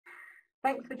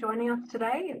Thanks for joining us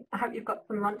today. I hope you've got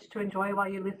some lunch to enjoy while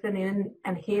you listen in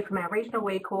and hear from our Regional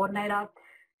Weed Coordinator,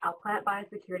 our Plant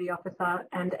Biosecurity Officer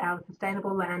and our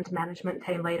Sustainable Land Management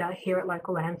Team Leader here at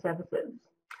Local Land Services.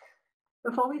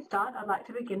 Before we start, I'd like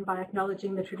to begin by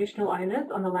acknowledging the traditional owners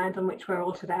on the land on which we're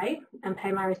all today and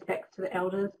pay my respects to the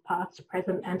elders past,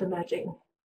 present and emerging.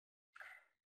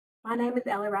 My name is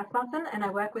Ella Rasmussen and I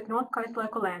work with North Coast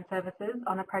Local Land Services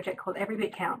on a project called Every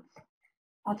Bit Counts.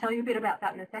 I'll tell you a bit about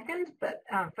that in a second, but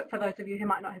for those of you who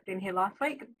might not have been here last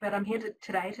week, but I'm here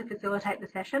today to facilitate the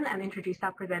session and introduce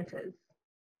our presenters.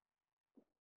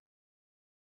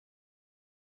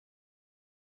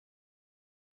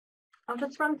 I'll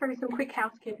just run through some quick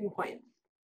housekeeping points.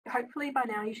 Hopefully by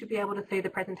now you should be able to see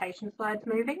the presentation slides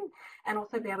moving and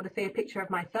also be able to see a picture of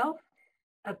myself,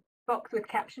 a box with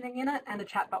captioning in it and a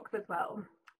chat box as well.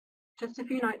 Just a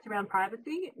few notes around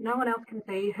privacy. No one else can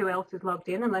see who else is logged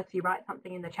in unless you write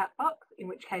something in the chat box, in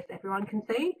which case everyone can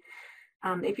see.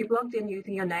 If you've logged in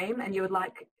using your name and you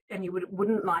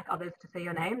wouldn't like others to see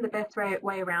your name, the best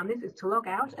way around this is to log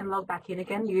out and log back in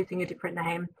again using a different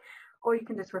name, or you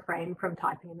can just refrain from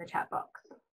typing in the chat box.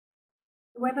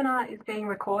 The webinar is being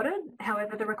recorded.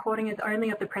 However, the recording is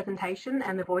only of the presentation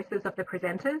and the voices of the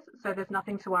presenters, so there's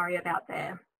nothing to worry about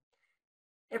there.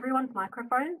 Everyone's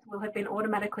microphones will have been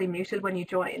automatically muted when you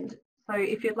joined, so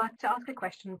if you'd like to ask a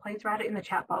question, please write it in the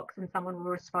chat box and someone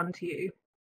will respond to you.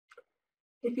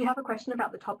 If you have a question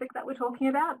about the topic that we're talking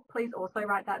about, please also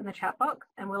write that in the chat box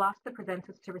and we'll ask the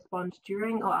presenters to respond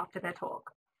during or after their talk.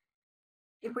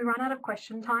 If we run out of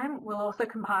question time, we'll also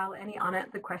compile any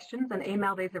unanswered questions and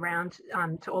email these around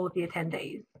to all of the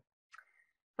attendees.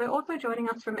 So also joining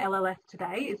us from LLS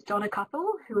today is Donna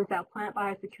Cuthell, who is our Plant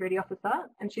Biosecurity Officer,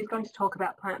 and she's going to talk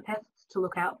about plant pests to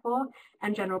look out for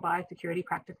and general biosecurity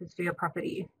practices for your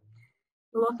property.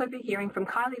 We'll also be hearing from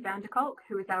Kylie Vanderkolk,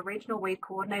 who is our Regional Weed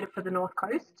Coordinator for the North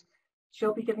Coast.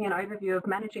 She'll be giving an overview of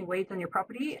managing weeds on your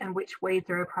property and which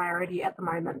weeds are a priority at the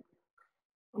moment.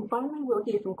 And finally, we'll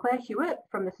hear from Claire Hewitt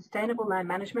from the Sustainable Land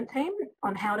Management Team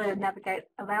on how to navigate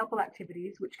allowable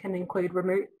activities, which can include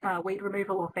weed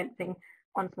removal or fencing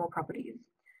on small properties.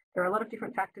 There are a lot of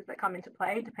different factors that come into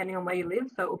play depending on where you live,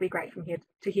 so it will be great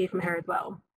to hear from her as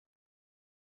well.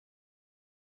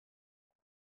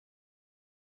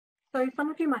 So some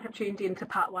of you might have tuned in to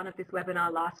part one of this webinar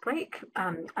last week.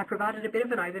 I provided a bit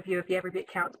of an overview of the Every Bit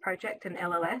Counts project and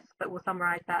LLS, but we'll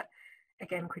summarise that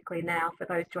again quickly now for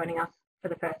those joining us for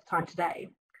the first time today.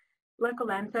 Local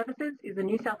Land Services is a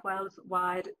New South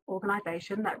Wales-wide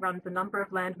organisation that runs a number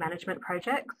of land management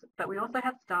projects, but we also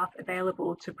have staff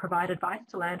available to provide advice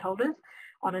to landholders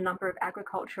on a number of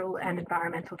agricultural and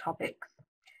environmental topics.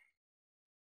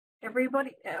 Every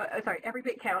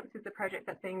Bit Counts is a project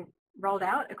that's being rolled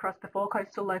out across the 4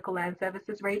 coastal Local Land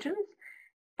Services regions,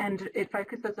 and it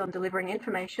focuses on delivering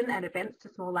information and events to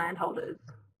small landholders.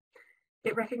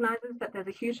 It recognises that there's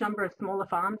a huge number of smaller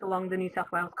farms along the New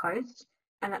South Wales coast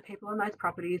and that people on those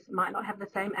properties might not have the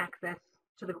same access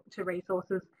to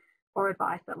resources or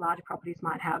advice that larger properties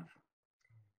might have.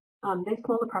 These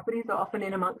smaller properties are often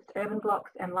in amongst urban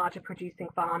blocks and larger producing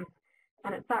farms,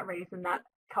 and it's that reason that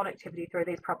connectivity through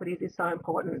these properties is so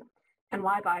important and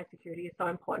why biosecurity is so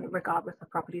important regardless of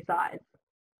property size.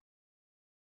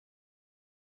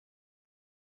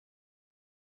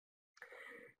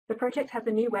 The project has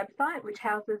a new website which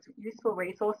houses useful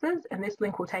resources, and this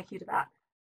link will take you to that.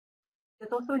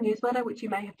 There's also a newsletter which you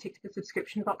may have ticked the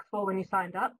subscription box for when you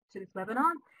signed up to this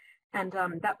webinar, and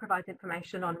that provides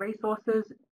information on resources,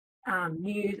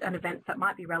 news and events that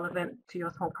might be relevant to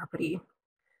your small property.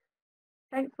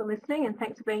 Thanks for listening and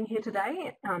thanks for being here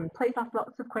today. Please ask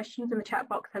lots of questions in the chat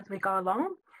box as we go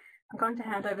along. I'm going to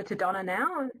hand over to Donna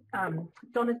now.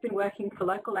 Donna's been working for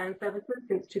Local Land Services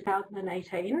since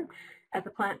 2018 as a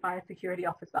Plant Biosecurity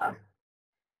Officer.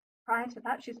 Prior to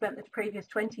that, she spent the previous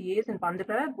 20 years in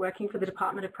Bundaberg working for the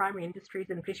Department of Primary Industries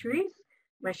and Fisheries,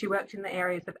 where she worked in the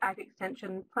areas of ag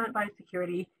extension, plant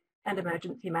biosecurity and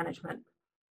emergency management.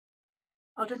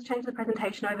 I'll just change the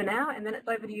presentation over now and then it's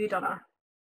over to you, Donna.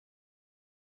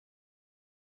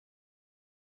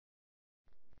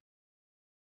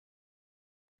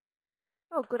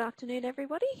 Well, good afternoon,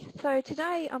 everybody. So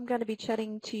today I'm going to be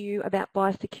chatting to you about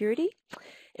biosecurity.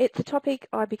 It's a topic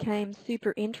I became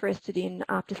super interested in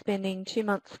after spending 2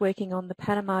 months working on the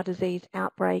Panama disease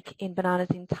outbreak in bananas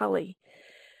in Tully.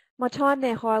 My time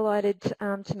there highlighted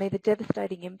to me the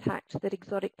devastating impact that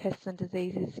exotic pests and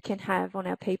diseases can have on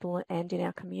our people and in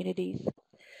our communities.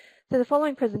 So the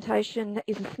following presentation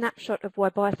is a snapshot of why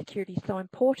biosecurity is so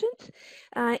important.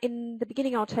 In the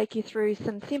beginning, I'll take you through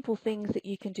some simple things that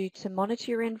you can do to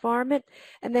monitor your environment,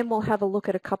 and then we'll have a look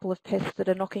at a couple of pests that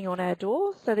are knocking on our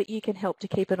door so that you can help to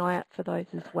keep an eye out for those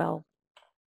as well.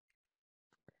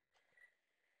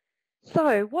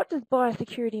 So what does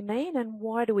biosecurity mean and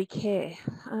why do we care?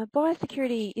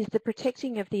 Biosecurity is the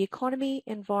protecting of the economy,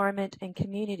 environment and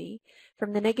community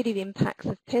from the negative impacts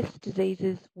of pests,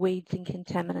 diseases, weeds and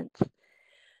contaminants.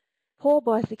 Poor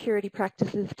biosecurity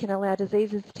practices can allow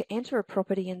diseases to enter a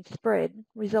property and spread,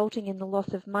 resulting in the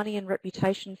loss of money and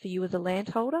reputation for you as a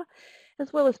landholder,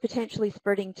 as well as potentially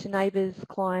spreading to neighbours,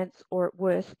 clients or at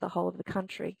worst the whole of the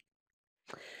country.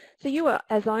 So you,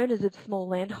 as owners of small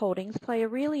land holdings, play a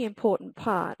really important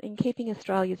part in keeping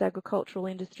Australia's agricultural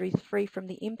industries free from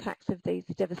the impacts of these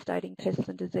devastating pests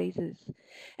and diseases.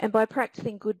 And by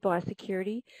practicing good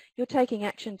biosecurity, you're taking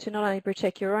action to not only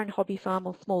protect your own hobby farm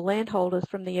or small landholders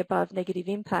from the above negative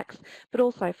impacts, but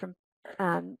also from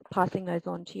passing those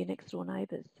on to your next door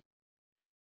neighbours.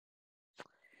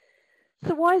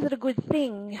 So why is it a good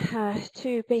thing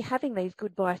to be having these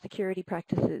good biosecurity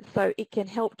practices? So it can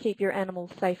help keep your animals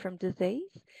safe from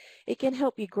disease. It can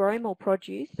help you grow more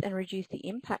produce and reduce the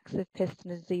impacts of pests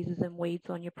and diseases and weeds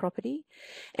on your property.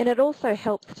 And it also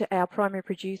helps to our primary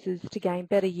producers to gain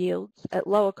better yields at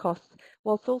lower costs,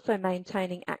 whilst also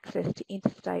maintaining access to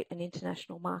interstate and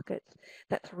international markets.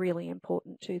 That's really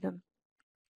important to them.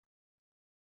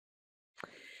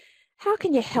 How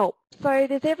can you help? So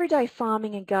there's everyday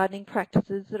farming and gardening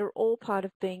practices that are all part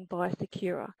of being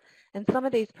biosecure. And some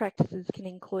of these practices can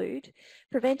include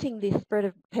preventing the spread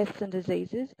of pests and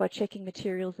diseases by checking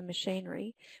materials and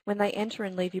machinery when they enter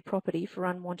and leave your property for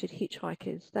unwanted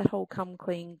hitchhikers, that whole come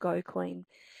clean, go clean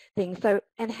thing. So,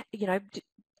 and you know,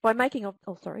 by making,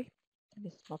 oh sorry, I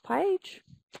missed my page.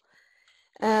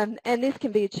 And this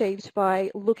can be achieved by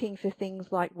looking for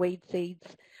things like weed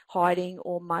seeds, hiding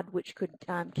or mud which could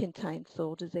contain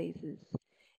soil diseases.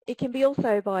 It can be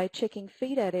also by checking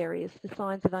feed-out areas for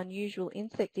signs of unusual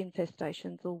insect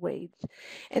infestations or weeds.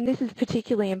 And this is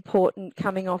particularly important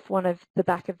coming off one of the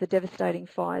back of the devastating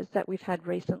fires that we've had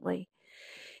recently.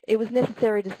 It was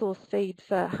necessary to source feed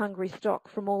for hungry stock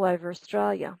from all over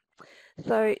Australia.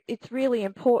 So it's really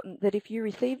important that if you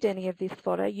received any of this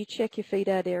fodder, you check your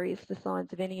feed-out areas for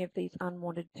signs of any of these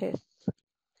unwanted pests.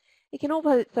 It can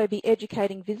also be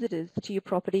educating visitors to your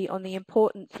property on the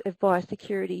importance of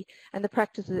biosecurity and the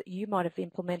practices that you might have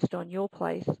implemented on your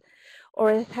place, or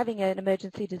as having an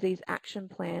emergency disease action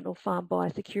plan or farm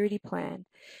biosecurity plan.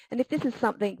 And if this is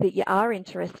something that you are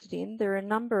interested in, there are a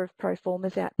number of pro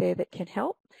formas out there that can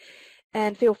help.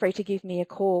 And feel free to give me a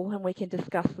call and we can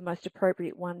discuss the most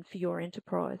appropriate one for your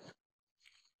enterprise.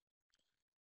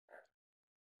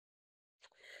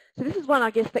 So this is one,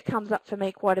 I guess, that comes up for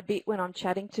me quite a bit when I'm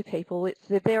chatting to people. It's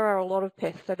that there are a lot of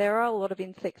pests, so there are a lot of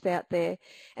insects out there,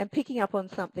 and picking up on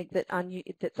something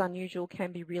that's unusual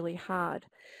can be really hard.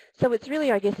 So it's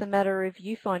really, I guess, a matter of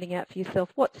you finding out for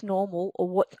yourself what's normal or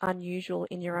what's unusual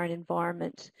in your own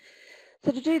environment.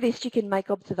 So to do this, you can make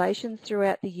observations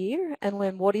throughout the year and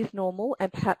learn what is normal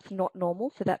and perhaps not normal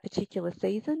for that particular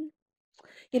season.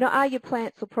 You know, are your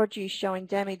plants or produce showing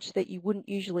damage that you wouldn't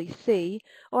usually see,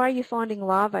 or are you finding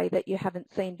larvae that you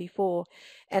haven't seen before?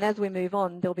 And as we move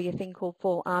on, there'll be a thing called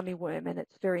fall armyworm, and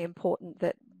it's very important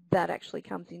that that actually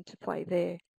comes into play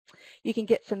there. You can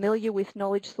get familiar with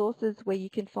knowledge sources where you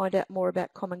can find out more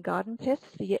about common garden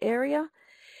pests for your area.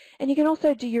 And you can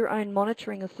also do your own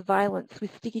monitoring or surveillance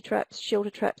with sticky traps, shelter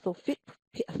traps or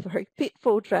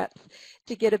pitfall traps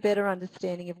to get a better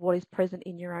understanding of what is present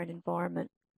in your own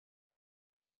environment.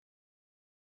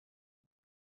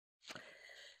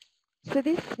 So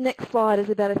this next slide is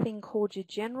about a thing called your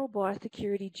general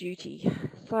biosecurity duty.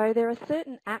 So there are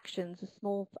certain actions a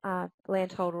small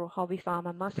landholder or hobby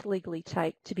farmer must legally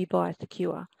take to be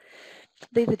biosecure.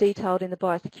 These are detailed in the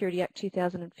Biosecurity Act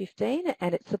 2015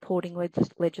 and its supporting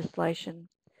legislation.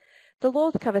 The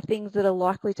laws cover things that are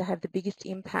likely to have the biggest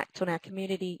impact on our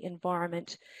community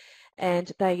environment,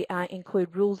 and they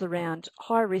include rules around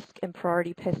high risk and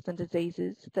priority pests and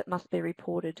diseases that must be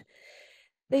reported.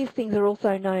 These things are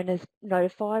also known as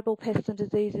notifiable pests and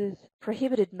diseases,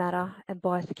 prohibited matter and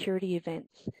biosecurity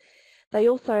events. They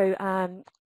also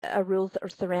are rules that are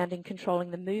surrounding controlling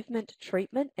the movement,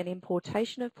 treatment and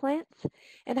importation of plants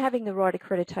and having the right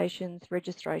accreditations,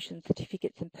 registrations,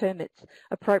 certificates and permits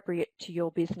appropriate to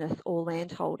your business or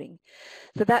land holding.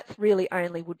 So that's really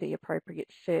only would be appropriate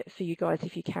for you guys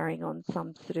if you're carrying on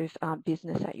some sort of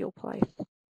business at your place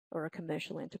or a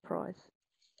commercial enterprise.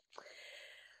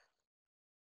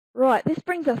 Right, this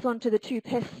brings us on to the two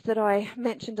pests that I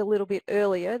mentioned a little bit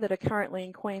earlier that are currently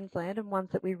in Queensland and ones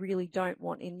that we really don't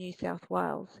want in New South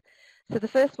Wales. So the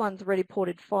first one's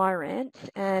red-reported fire ant,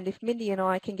 and if Mindy and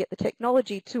I can get the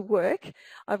technology to work,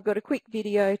 I've got a quick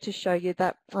video to show you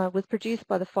that was produced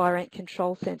by the Fire Ant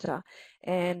Control Centre,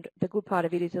 and the good part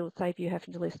of it is it'll save you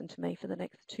having to listen to me for the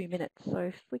next 2 minutes. So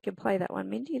if we can play that one,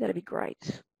 Mindy, that'd be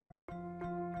great.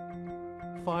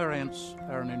 Fire ants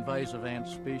are an invasive ant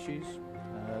species.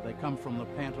 They come from the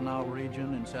Pantanal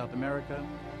region in South America,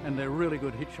 and they're really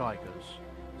good hitchhikers.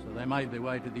 So they made their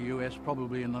way to the US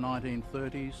probably in the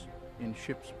 1930s in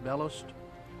ship's ballast,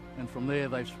 and from there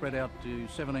they've spread out to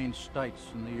 17 states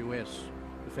in the US,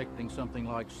 affecting something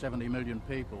like 70 million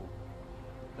people.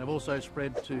 They've also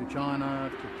spread to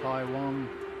China, to Taiwan,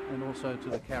 and also to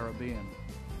the Caribbean.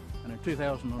 And in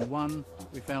 2001,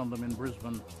 we found them in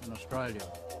Brisbane in Australia.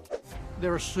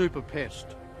 They're a super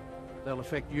pest. They'll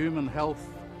affect human health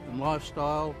and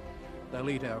lifestyle. They'll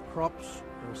eat our crops,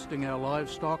 they'll sting our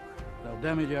livestock, they'll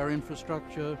damage our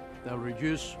infrastructure, they'll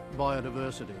reduce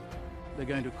biodiversity. They're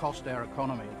going to cost our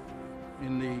economy.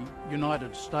 In the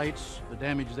United States, the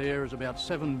damage there is about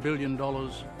 $7 billion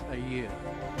a year.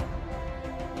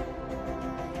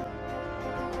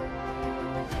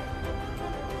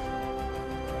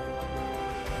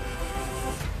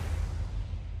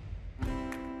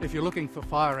 If you're looking for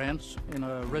fire ants in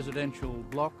a residential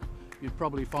block, you'd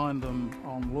probably find them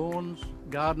on lawns,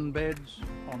 garden beds,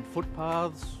 on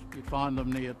footpaths, you'd find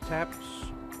them near taps,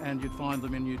 and you'd find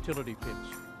them in utility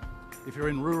pits. If you're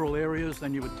in rural areas,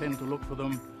 then you would tend to look for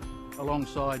them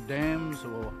alongside dams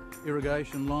or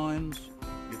irrigation lines.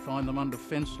 You'd find them under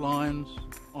fence lines,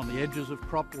 on the edges of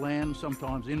cropland,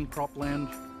 sometimes in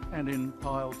cropland, and in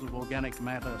piles of organic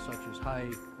matter such as hay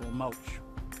or mulch.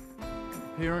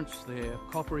 Appearance, they're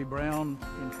coppery brown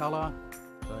in colour,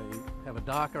 they have a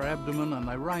darker abdomen, and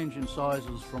they range in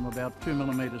sizes from about 2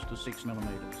 millimetres to 6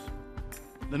 millimetres.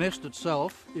 The nest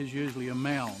itself is usually a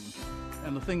mound,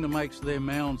 and the thing that makes their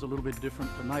mounds a little bit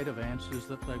different to native ants is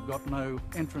that they've got no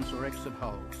entrance or exit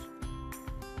holes.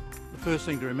 The first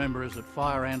thing to remember is that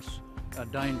fire ants are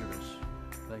dangerous.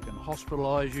 They can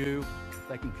hospitalise you,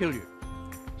 they can kill you.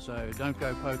 So don't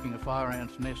go poking a fire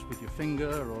ant's nest with your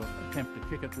finger or attempt to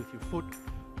kick it with your foot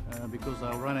because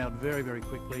they'll run out very, very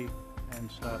quickly and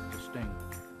start to sting.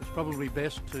 It's probably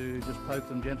best to just poke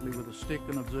them gently with a stick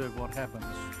and observe what happens.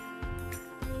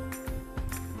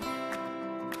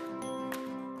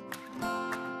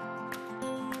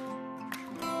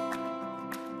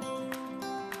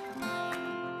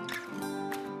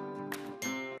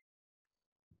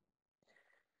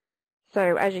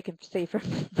 So as you can see from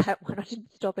that one, I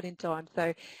didn't stop it in time.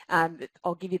 So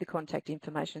I'll give you the contact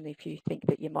information if you think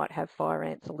that you might have fire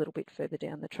ants a little bit further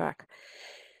down the track.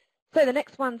 So the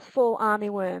next one's fall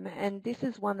armyworm, and this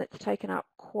is one that's taken up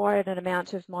quite an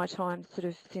amount of my time sort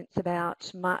of since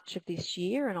about March of this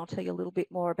year, and I'll tell you a little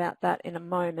bit more about that in a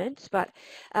moment. But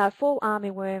fall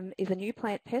armyworm is a new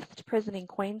plant pest present in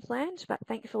Queensland, but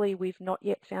thankfully we've not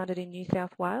yet found it in New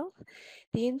South Wales.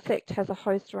 The insect has a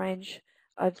host range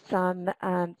of some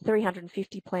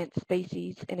 350 plant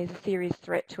species and is a serious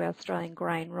threat to our Australian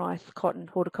grain, rice, cotton,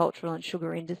 horticultural and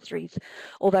sugar industries.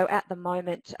 Although at the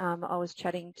moment I was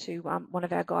chatting to one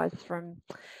of our guys from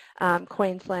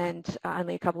Queensland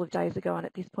only a couple of days ago, and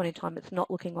at this point in time it's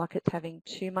not looking like it's having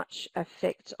too much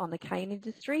effect on the cane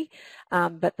industry,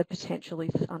 but the potential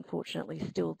is unfortunately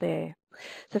still there.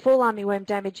 So fall armyworm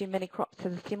damage in many crops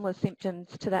has similar symptoms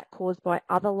to that caused by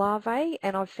other larvae,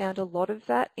 and I've found a lot of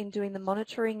that in doing the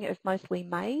monitoring of mostly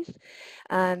maize.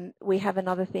 We have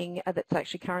another thing that's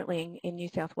actually currently in New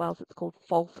South Wales. It's called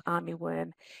false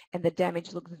armyworm, and the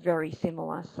damage looks very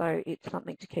similar, so it's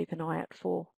something to keep an eye out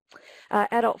for.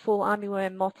 Adult fall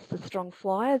armyworm moths are strong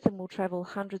flyers and will travel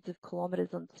hundreds of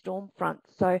kilometres on storm fronts.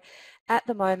 So at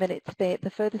the moment,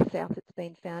 the furthest south it's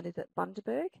been found is at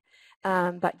Bundaberg,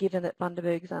 but given that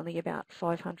Bundaberg is only about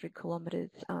 500 kilometres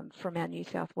from our New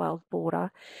South Wales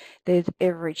border, there's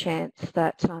every chance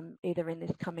that either in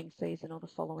this coming season or the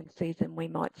following season we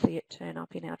might see it turn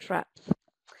up in our traps.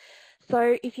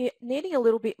 So if you're needing a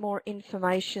little bit more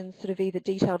information, sort of either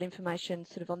detailed information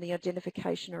sort of on the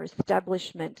identification or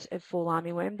establishment of fall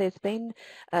armyworm, there's been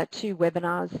 2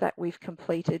 webinars that we've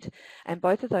completed, and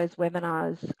both of those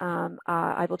webinars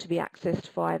are able to be accessed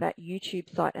via that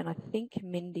YouTube site, and I think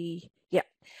Mindy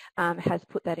has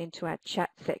put that into our chat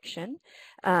section.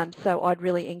 So I'd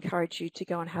really encourage you to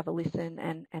go and have a listen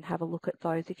and have a look at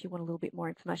those if you want a little bit more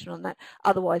information on that.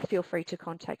 Otherwise, feel free to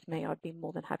contact me. I'd be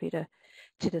more than happy to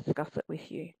discuss it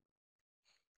with you.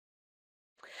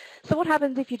 So what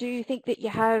happens if you do think that you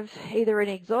have either an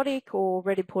exotic or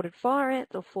red imported fire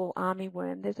ants or fall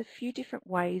armyworm? There's a few different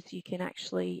ways you can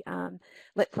actually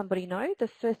let somebody know. The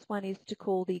first one is to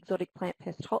call the Exotic Plant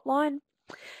Pest Hotline.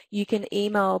 You can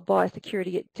email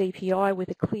Biosecurity at DPI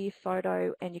with a clear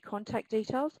photo and your contact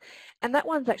details. And that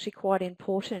one's actually quite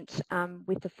important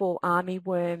with the fall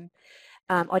armyworm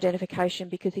identification,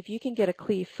 because if you can get a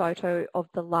clear photo of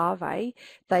the larvae,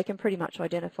 they can pretty much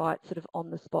identify it sort of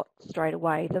on the spot straight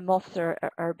away. The moths are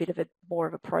a bit of more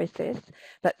of a process,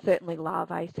 but certainly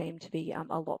larvae seem to be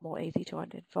a lot more easy to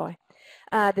identify.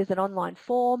 There's an online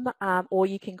form, or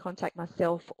you can contact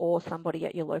myself or somebody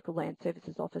at your local land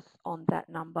services office on that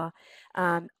number.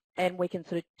 And we can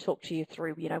sort of talk to you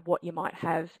through, what you might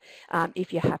have.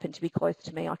 If you happen to be close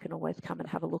to me, I can always come and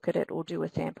have a look at it or do a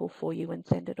sample for you and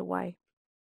send it away.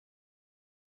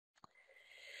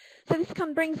 So this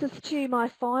brings us to my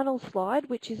final slide,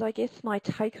 which is, I guess, my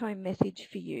take-home message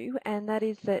for you, and that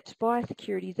is that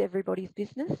biosecurity is everybody's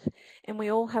business, and we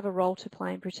all have a role to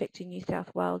play in protecting New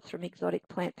South Wales from exotic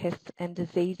plant pests and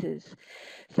diseases.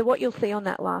 So what you'll see on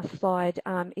that last slide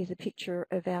is a picture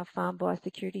of our farm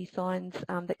biosecurity signs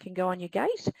that can go on your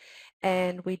gate,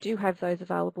 and we do have those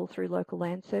available through local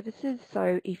land services.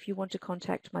 So if you want to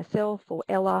contact myself or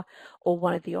Ella or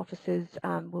one of the officers,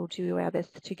 we'll do our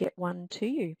best to get one to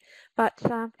you. But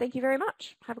thank you very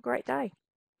much. Have a great day.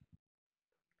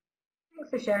 Thanks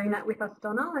for sharing that with us,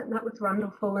 Donna. That was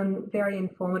wonderful and very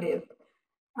informative.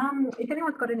 If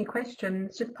anyone's got any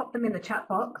questions, just pop them in the chat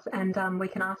box and we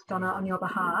can ask Donna on your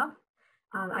behalf.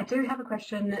 I do have a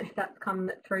question that's come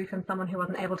through from someone who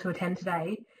wasn't able to attend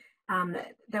today.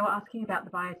 They were asking about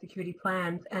the biosecurity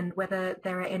plans and whether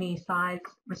there are any size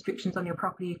restrictions on your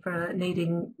property for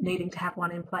needing to have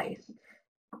one in place.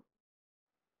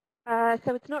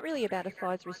 So it's not really about a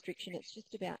size restriction, it's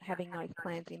just about having those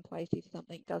plans in place if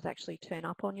something does actually turn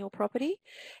up on your property.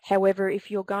 However, if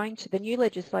you're going to, the new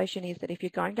legislation is that if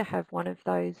you're going to have one of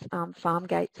those farm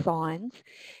gate signs,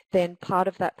 then part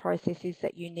of that process is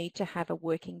that you need to have a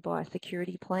working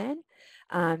biosecurity plan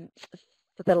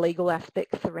for the legal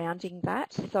aspects surrounding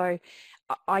that. So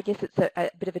I guess it's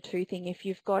a bit of a two thing. If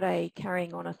you've got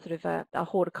carrying on a sort of a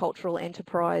horticultural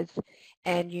enterprise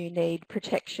and you need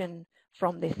protection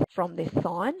from this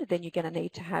sign, then you're going to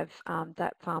need to have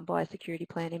that farm biosecurity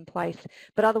plan in place.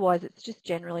 But otherwise, it's just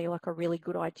generally like a really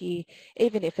good idea,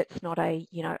 even if it's not a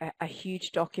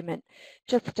huge document.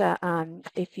 Just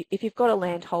if you've got a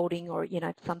land holding or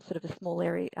some sort of a small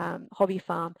area hobby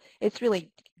farm, it's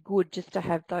really good just to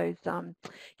have those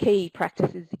key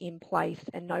practices in place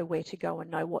and know where to go and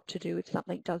know what to do if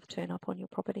something does turn up on your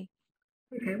property.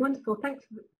 Okay, wonderful. Thanks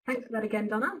for that again,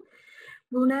 Donna.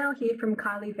 We'll now hear from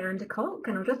Kylie Vanderkolk,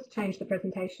 and I'll just change the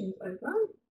presentations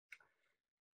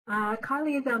over.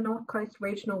 Kylie is our North Coast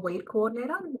Regional Weed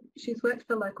Coordinator. She's worked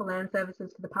for local land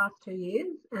services for the past 2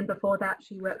 years, and before that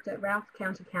she worked at Rouse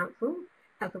County Council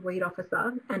as a weed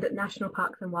officer and at National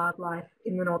Parks and Wildlife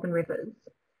in the Northern Rivers.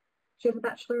 She has a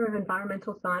Bachelor of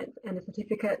Environmental Science and a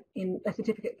Certificate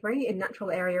 3 in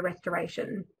Natural Area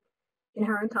Restoration. In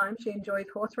her own time, she enjoys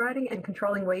horse riding and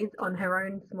controlling weeds on her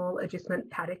own small adjustment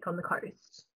paddock on the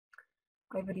coast.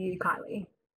 Over to you, Kylie.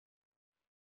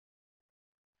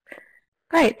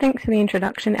 Great, thanks for the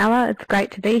introduction, Ella. It's great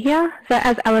to be here. So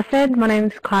as Ella said, my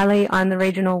name's Kylie. I'm the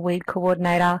Regional Weed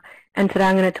Coordinator, and today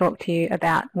I'm going to talk to you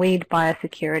about weed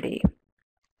biosecurity.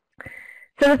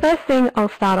 So the first thing I'll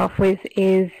start off with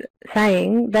is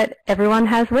saying that everyone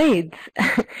has weeds.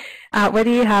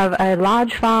 Whether you have a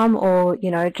large farm or,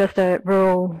 just a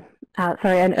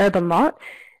an urban lot,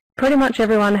 pretty much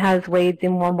everyone has weeds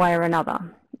in one way or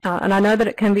another. And I know that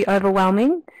it can be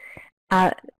overwhelming,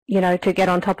 to get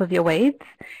on top of your weeds.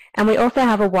 And we also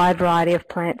have a wide variety of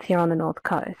plants here on the North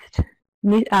Coast.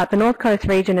 The North Coast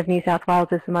region of New South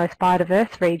Wales is the most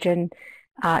biodiverse region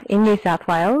in New South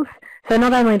Wales. So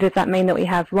not only does that mean that we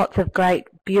have lots of great,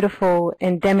 beautiful,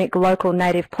 endemic, local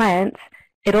native plants,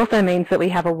 it also means that we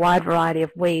have a wide variety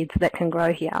of weeds that can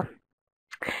grow here.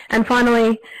 And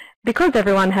finally, because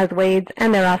everyone has weeds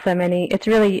and there are so many, it's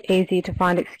really easy to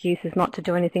find excuses not to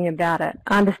do anything about it.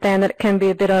 I understand that it can be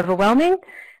a bit overwhelming,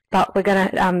 but we're going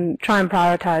to try and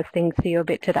prioritise things for you a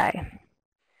bit today.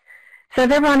 So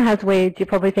if everyone has weeds, you're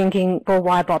probably thinking, well,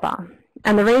 why bother?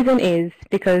 And the reason is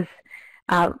because,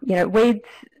 weeds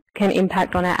can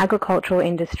impact on our agricultural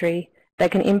industry, they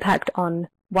can impact on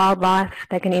wildlife,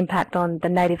 they can impact on the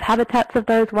native habitats of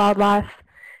those wildlife,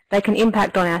 they can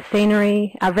impact on our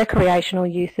scenery, our recreational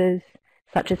uses,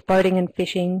 such as boating and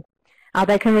fishing.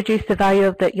 They can reduce the value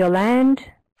of your land.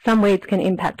 Some weeds can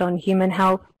impact on human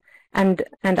health and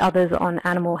others on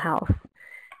animal health.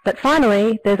 But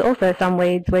finally, there's also some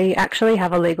weeds where you actually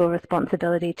have a legal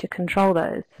responsibility to control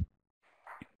those.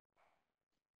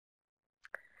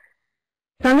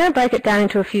 So I'm going to break it down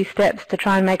into a few steps to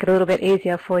try and make it a little bit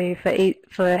easier for you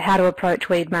for how to approach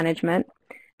weed management.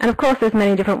 And of course there's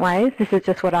many different ways. This is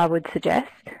just what I would suggest.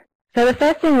 So the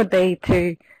first thing would be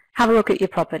to have a look at your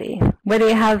property. Whether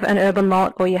you have an urban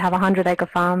lot or you have a 100-acre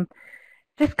farm,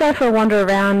 just go for a wander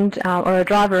around or a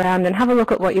drive around and have a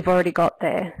look at what you've already got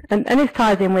there. And this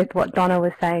ties in with what Donna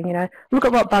was saying, you know, look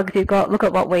at what bugs you've got, look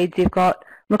at what weeds you've got,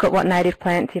 look at what native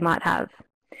plants you might have.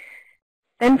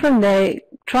 Then from there,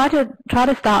 try to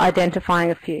start identifying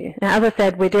a few. Now, as I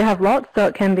said, we do have lots, so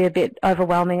it can be a bit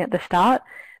overwhelming at the start.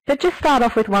 But just start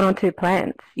off with 1 or 2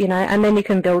 plants, you know, and then you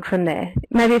can build from there.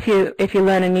 Maybe if you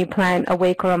learn a new plant a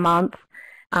week or a month,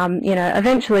 you know,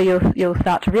 eventually you'll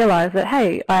start to realise that,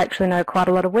 hey, I actually know quite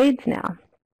a lot of weeds now.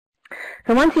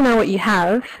 So once you know what you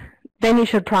have, then you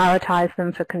should prioritise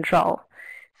them for control.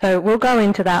 So we'll go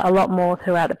into that a lot more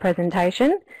throughout the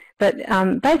presentation.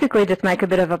 But basically just make a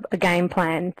bit of a game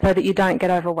plan so that you don't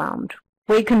get overwhelmed.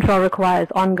 Weed control requires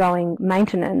ongoing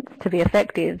maintenance to be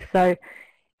effective. So,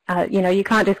 you know, you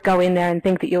can't just go in there and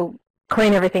think that you'll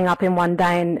clean everything up in one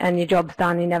day and your job's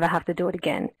done, you never have to do it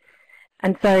again.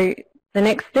 And so the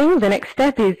next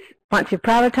step is once you've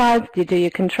prioritised, you do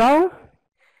your control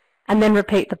and then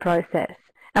repeat the process.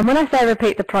 And when I say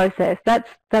repeat the process, that's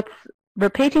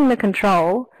repeating the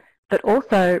control but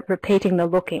also repeating the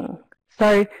looking.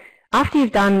 So after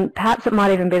you've done, perhaps it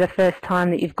might even be the first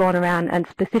time that you've gone around and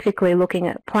specifically looking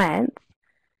at plants,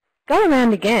 go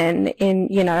around again in,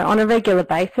 you know, on a regular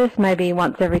basis, maybe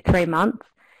once every 3 months,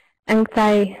 and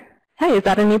say, hey, is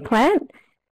that a new plant?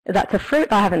 That's a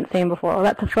fruit I haven't seen before, or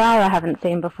that's a flower I haven't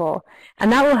seen before. And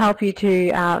that will help you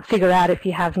to figure out if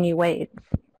you have new weeds.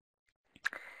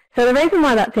 So the reason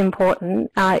why that's important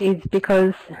is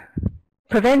because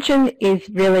prevention is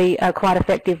really a quite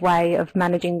effective way of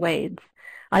managing weeds.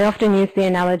 I often use the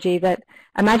analogy that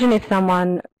imagine if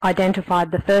someone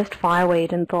identified the first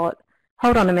fireweed and thought,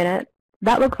 hold on a minute,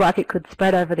 that looks like it could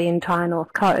spread over the entire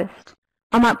north coast.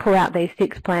 I might pull out these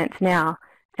 6 plants now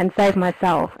and save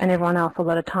myself and everyone else a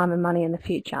lot of time and money in the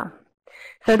future.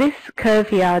 So this curve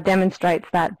here demonstrates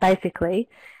that basically.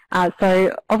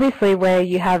 So obviously where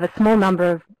you have a small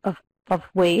number of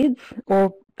weeds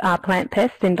or plant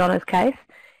pests in Donna's case,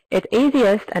 it's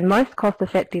easiest and most cost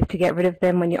effective to get rid of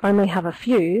them when you only have a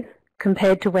few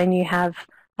compared to when you have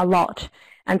a lot.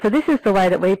 And so this is the way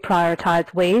that we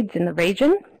prioritise weeds in the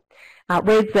region.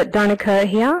 Weeds that don't occur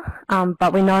here,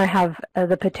 but we know have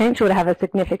the potential to have a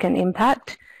significant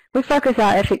impact. We focus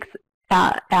our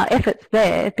efforts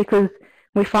there because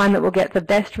we find that we'll get the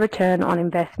best return on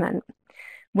investment.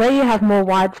 Where you have more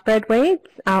widespread weeds,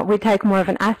 we take more of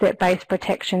an asset-based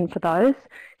protection for those.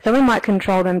 So we might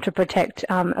control them to protect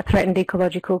a threatened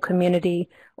ecological community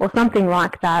or something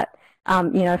like that,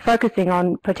 you know, focusing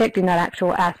on protecting that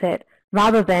actual asset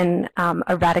rather than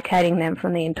eradicating them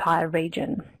from the entire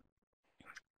region.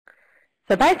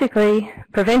 So basically,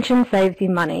 prevention saves you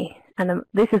money, and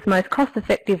this is the most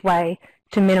cost-effective way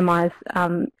to minimise,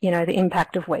 you know, the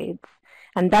impact of weeds.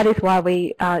 And that is why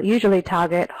we usually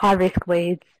target high-risk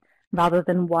weeds rather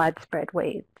than widespread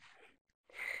weeds.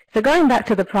 So going back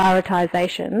to the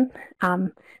prioritisation,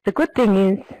 the good thing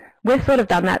is we've sort of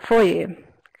done that for you.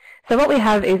 So what we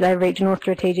have is a regional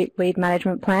strategic weed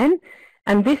management plan,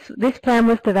 and this plan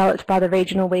was developed by the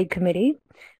Regional Weed Committee,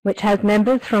 which has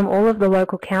members from all of the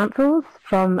local councils,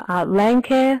 from land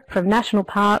care, from national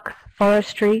parks,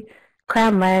 forestry,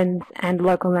 Crown lands and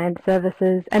local land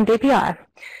services and DPI.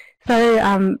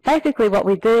 So basically what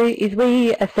we do is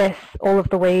we assess all of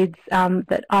the weeds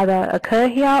that either occur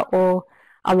here or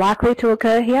are likely to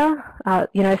occur here.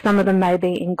 You know, some of them may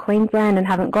be in Queensland and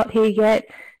haven't got here yet.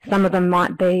 Some of them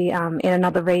might be in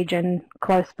another region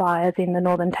close by, as in the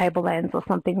Northern Tablelands or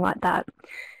something like that.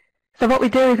 So what we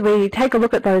do is we take a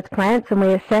look at those plants and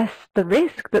we assess the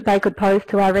risk that they could pose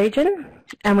to our region,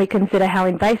 and we consider how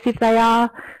invasive they are,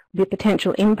 the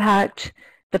potential impact,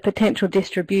 the potential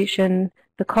distribution,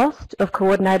 the cost of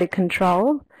coordinated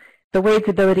control, the weed's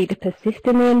ability to persist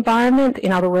in the environment,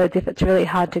 in other words, if it's really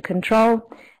hard to control,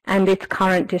 and its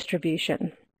current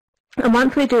distribution. And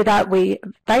once we do that, we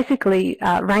basically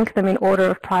rank them in order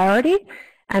of priority.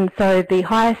 And so the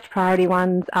highest priority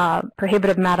ones are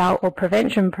prohibitive matter or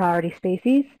prevention priority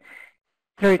species,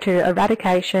 through to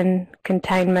eradication,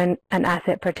 containment, and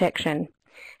asset protection.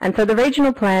 And so the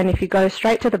regional plan, if you go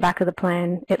straight to the back of the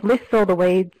plan, it lists all the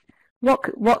weeds,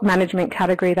 what management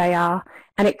category they are,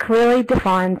 and it clearly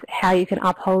defines how you can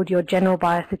uphold your general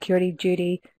biosecurity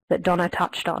duty that Donna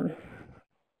touched on.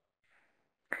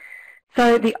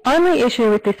 So the only issue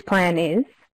with this plan is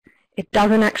it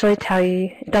doesn't actually tell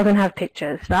you, it doesn't have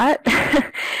pictures, right?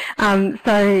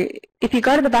 So if you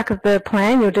go to the back of the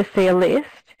plan, you'll just see a list.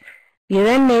 You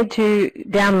then need to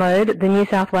download the New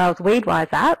South Wales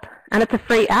Weedwise app, and it's a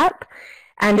free app,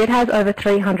 and it has over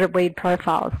 300 weed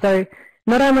profiles. So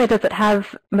not only does it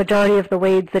have majority of the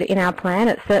weeds that are in our plan,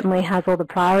 it certainly has all the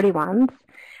priority ones,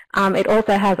 it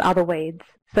also has other weeds.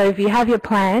 So if you have your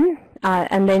plan,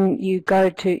 and then you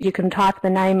can type the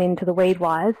name into the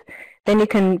Weedwise, then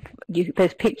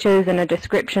there's pictures and a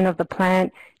description of the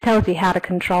plant, tells you how to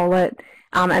control it,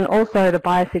 and also the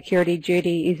biosecurity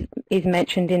duty is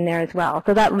mentioned in there as well.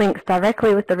 So that links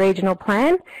directly with the regional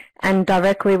plan and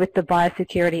directly with the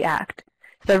Biosecurity Act.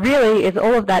 So really, it's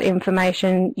all of that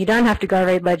information. You don't have to go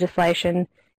read legislation.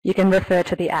 You can refer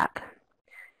to the app.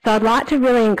 So I'd like to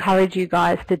really encourage you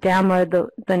guys to download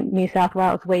the New South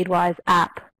Wales Weedwise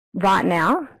app right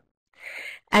now.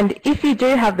 And if you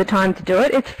do have the time to do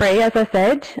it, it's free, as I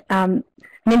said.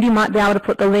 Mindy might be able to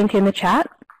put the link in the chat.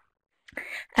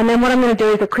 And then what I'm going to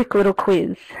do is a quick little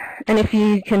quiz. And if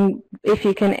you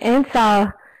can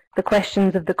answer the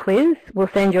questions of the quiz, we'll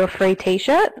send you a free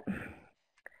t-shirt.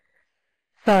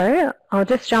 So I'll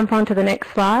just jump on to the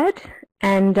next slide.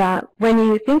 And when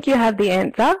you think you have the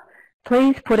answer,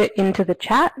 please put it into the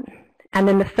chat. And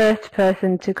then the first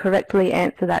person to correctly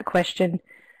answer that question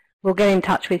will get in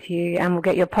touch with you and we'll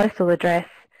get your postal address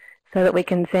so that we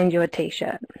can send you a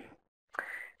t-shirt.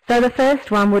 So the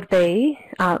first one would be,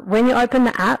 when you open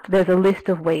the app, there's a list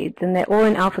of weeds and they're all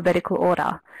in alphabetical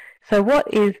order. So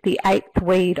what is the 8th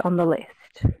weed on the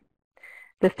list?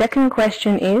 The second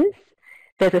question is,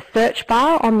 there's a search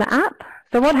bar on the app.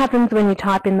 So what happens when you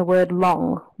type in the word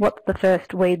long? What's the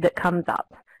first weed that comes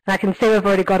up? And I can see we've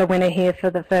already got a winner here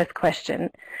for the first question.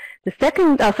 The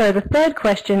third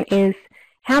question is,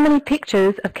 how many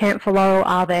pictures of camphor laurel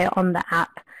are there on the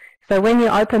app? So when you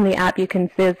open the app,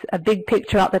 there's a big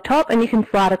picture up the top and you can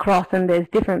slide across and there's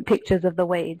different pictures of the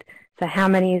weed. So how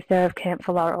many is there of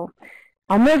camphor laurel?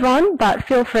 I'll move on, but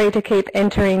feel free to keep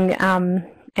entering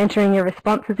your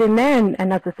responses in there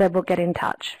and as I said, we'll get in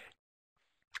touch.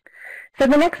 So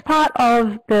the next part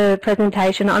of the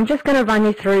presentation, I'm just going to run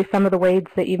you through some of the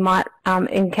weeds that you might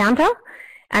encounter.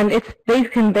 And these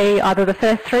can be either the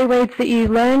first 3 weeds that you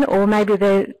learn or maybe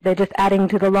they're just adding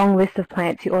to the long list of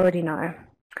plants you already know.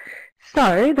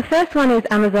 So the first one is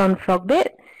Amazon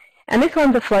frogbit, and this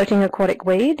one's a floating aquatic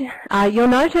weed. You'll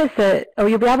notice that, or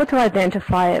you'll be able to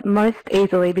identify it most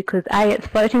easily because A, it's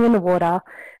floating in the water,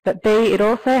 but B, it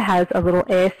also has a little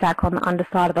air sac on the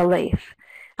underside of the leaf.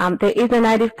 There is a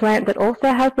native plant that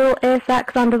also has little air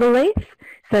sacs under the leaf.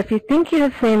 So if you think you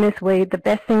have seen this weed, the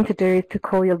best thing to do is to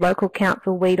call your local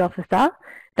council weed officer.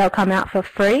 They'll come out for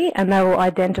free and they will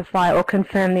identify or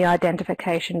confirm the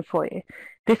identification for you.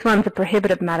 This one's a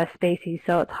prohibited matter species,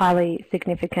 so it's highly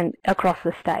significant across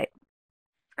the state.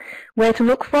 Where to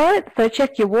look for it? So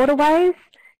check your waterways,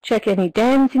 check any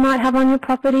dams you might have on your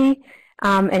property,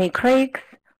 any creeks.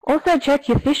 Also check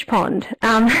your fish pond.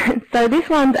 So this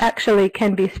one actually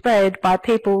can be spread by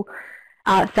people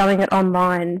selling it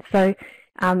online. So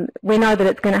we know that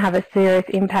it's going to have a serious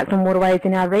impact on waterways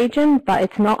in our region, but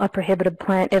it's not a prohibited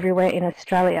plant everywhere in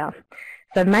Australia.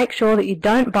 So make sure that you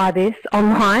don't buy this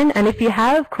online, and if you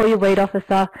have, call your weed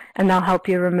officer and they'll help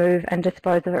you remove and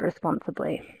dispose of it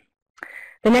responsibly.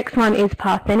 The next one is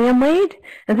Parthenium weed,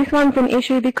 and this one's an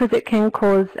issue because it can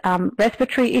cause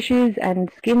respiratory issues and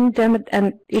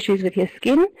issues with your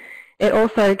skin. It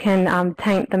also can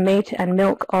taint the meat and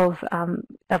milk of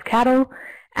cattle,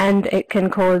 and it can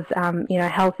cause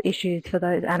health issues for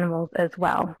those animals as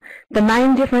well. The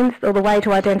main difference, or the way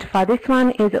to identify this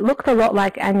one, is it looks a lot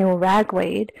like annual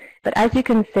ragweed, but as you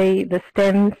can see, the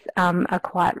stems are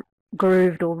quite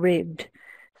grooved or ribbed.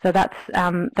 So that's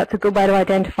a good way to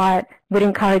identify it. We'd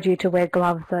encourage you to wear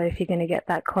gloves though if you're going to get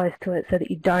that close to it so that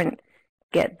you don't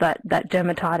get that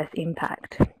dermatitis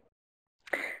impact.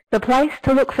 The place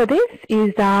to look for this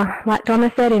is, like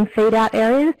Donna said, in feed-out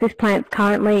areas. This plant's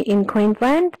currently in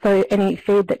Queensland, so any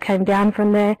feed that came down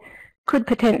from there could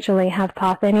potentially have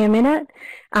Parthenium in it.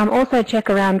 Also check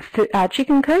around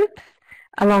chicken coops,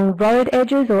 along road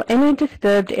edges or any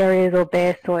disturbed areas or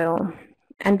bare soil.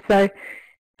 And so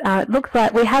it looks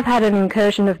like we have had an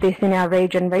incursion of this in our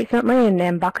region recently in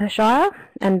Nambucca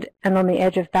and on the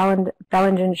edge of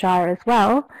Ballingenshire as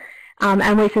well.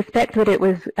 And we suspect that it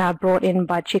was brought in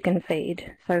by chicken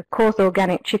feed. So coarse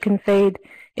organic chicken feed.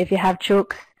 If you have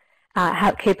chooks,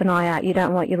 keep an eye out. You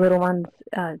don't want your little ones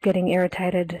getting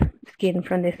irritated skin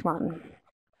from this one.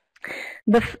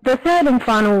 The third and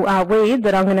final weed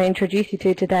that I'm going to introduce you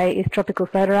to today is tropical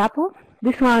soda apple.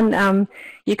 This one,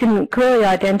 you can clearly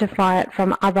identify it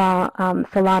from other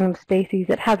Solanum species.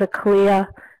 It has a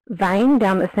clear vein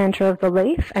down the centre of the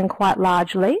leaf and quite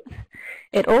large leaves.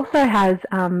 It also has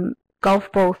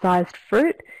golf ball sized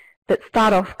fruit that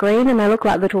start off green and they look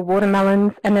like little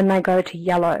watermelons and then they go to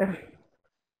yellow.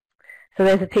 So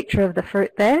there's a picture of the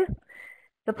fruit there.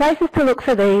 The places to look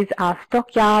for these are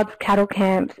stockyards, cattle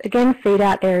camps, again feed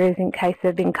out areas in case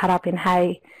they've been cut up in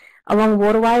hay. Along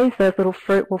waterways, those little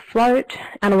fruit will float,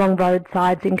 and along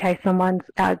roadsides in case someone's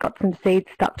got some seeds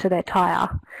stuck to their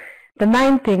tyre. The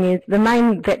main thing is, the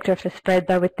main vector for spread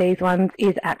though with these ones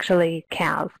is actually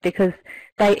cows, because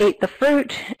they eat the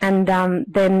fruit and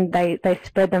then they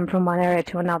spread them from one area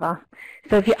to another.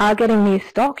 So if you are getting new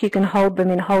stock, you can hold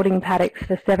them in holding paddocks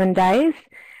for 7 days.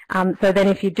 So then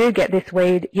if you do get this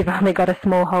weed, you've only got a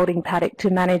small holding paddock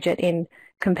to manage it in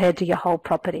compared to your whole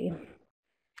property.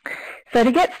 So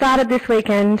to get started this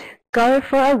weekend, go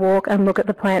for a walk and look at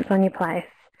the plants on your place.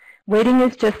 Weeding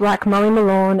is just like mowing the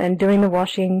lawn and doing the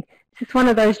washing. It's just one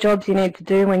of those jobs you need to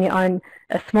do when you own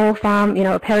a small farm,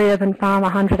 a peri-urban farm, a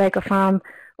 100-acre farm,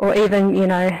 or even,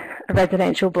 a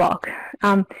residential block.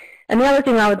 And the other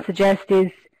thing I would suggest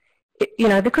is,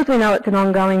 because we know it's an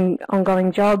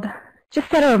ongoing job, just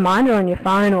set a reminder on your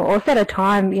phone or set a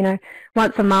time,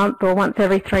 once a month or once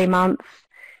every 3 months.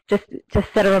 Just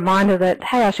set a reminder that,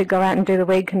 hey, I should go out and do the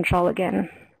weed control again.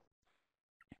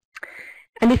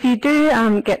 And if you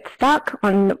do get stuck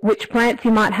on which plants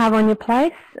you might have on your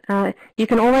place, you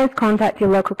can always contact your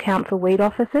local council weed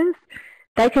officers.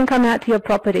 They can come out to your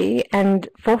property and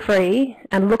for free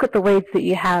and look at the weeds that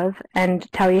you have and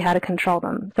tell you how to control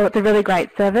them. So it's a really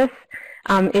great service.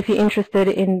 If you're interested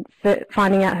in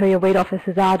finding out who your weed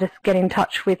officers are, just get in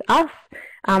touch with us.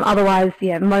 Otherwise,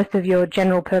 most of your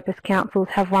general purpose councils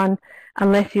have one,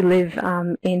 unless you live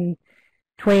in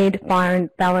Tweed, Byron,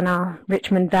 Ballina,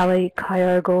 Richmond Valley,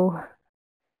 Kyogle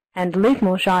and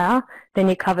Lismore Shire, then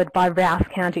you're covered by Rouse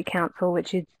County Council,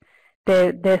 which is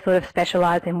they're sort of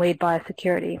specialised in weed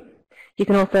biosecurity. You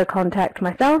can also contact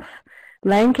myself,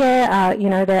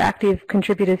 Landcare, they're active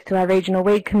contributors to our regional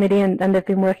weed committee and they've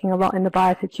been working a lot in the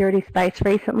biosecurity space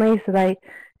recently, so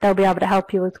they'll be able to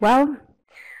help you as well.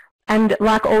 And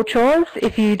like all chores,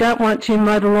 if you don't want to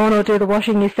mow the lawn or do the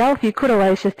washing yourself, you could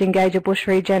always just engage a bush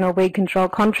regen or weed control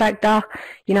contractor.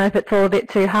 If it's all a bit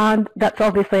too hard, that's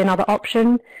obviously another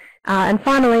option. And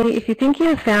finally, if you think you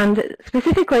have found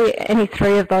specifically any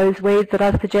 3 of those weeds that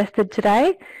I've suggested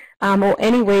today, or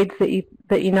any weeds that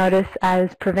you notice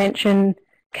as prevention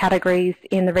categories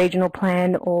in the regional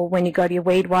plan, or when you go to your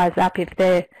WeedWise app, if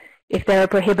they're a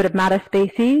prohibited matter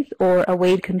species or a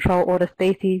weed control order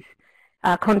species,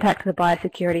 contact the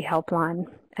Biosecurity helpline,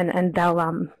 and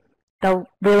they'll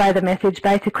relay the message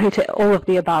basically to all of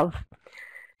the above.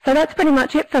 So that's pretty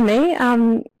much it for me.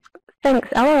 Thanks,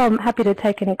 Ella. I'm happy to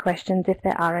take any questions if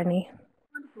there are any.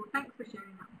 Wonderful. Thanks for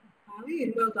sharing that with us, Kylie,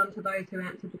 and well done to those who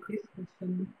answered the quiz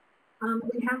question.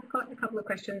 We have got a couple of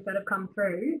questions that have come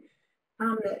through.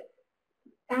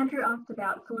 Andrew asked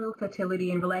about soil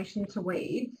fertility in relation to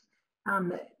weeds.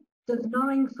 Does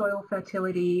knowing soil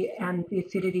fertility and the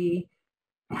acidity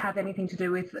have anything to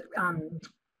do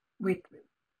with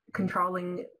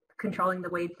controlling the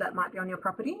weeds that might be on your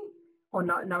property, or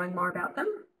not knowing more about them?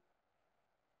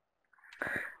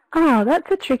 Oh,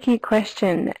 that's a tricky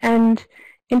question. And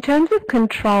in terms of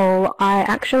control, I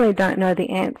actually don't know the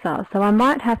answer, so I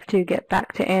might have to get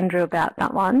back to Andrew about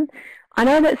that one. I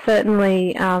know that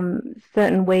certainly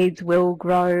certain weeds will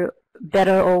grow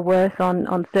better or worse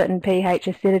on certain pH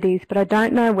acidities, but I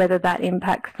don't know whether that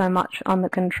impacts so much on the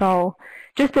control.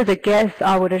 Just as a guess,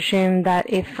 I would assume that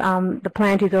if the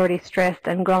plant is already stressed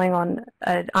and growing on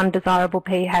an undesirable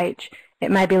pH, it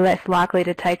may be less likely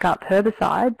to take up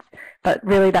herbicides, but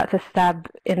really that's a stab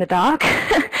in the dark.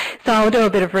 So I'll do a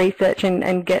bit of research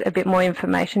and get a bit more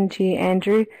information to you,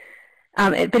 Andrew.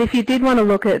 But if you did want to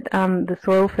look at the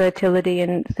soil fertility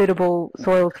and suitable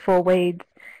soils for weeds,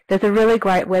 there's a really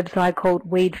great website called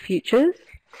Weed Futures.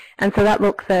 And so that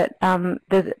looks at,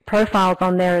 there's profiles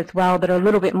on there as well that are a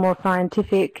little bit more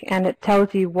scientific, and it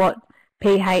tells you what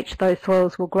pH those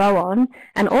soils will grow on,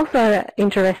 and also,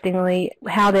 interestingly,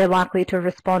 how they're likely to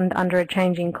respond under a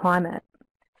changing climate.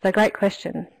 So great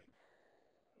question.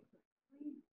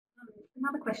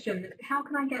 Another question, how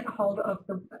can I get a hold of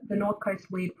the North Coast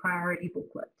Weed Priority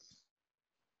booklets?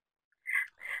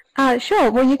 Sure.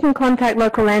 Well, you can contact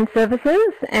Local Land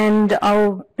Services and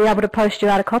I'll be able to post you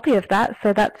out a copy of that,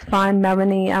 so that's fine,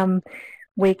 Melanie.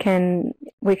 We can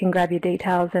grab your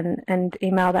details and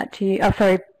email that to you. Oh,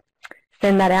 sorry,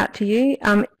 send that out to you.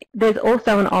 There's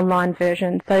also an online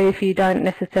version, so if you don't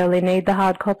necessarily need the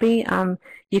hard copy,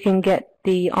 you can get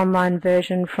the online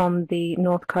version from the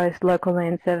North Coast Local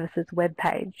Land Services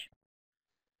webpage.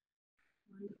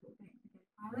 Wonderful, thanks again,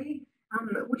 Kylie.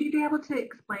 Would you be able to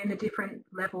explain the different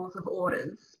levels of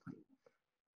orders?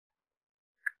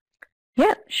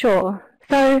 Yeah, sure.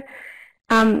 So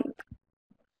I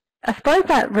suppose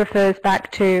that refers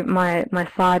back to my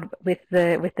slide with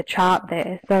the chart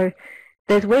there. So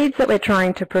there's weeds that we're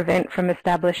trying to prevent from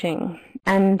establishing,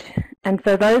 and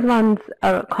so those ones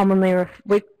are commonly,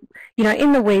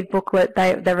 in the weed booklet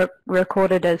they're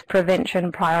recorded as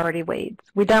prevention priority weeds.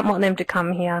 We don't want them to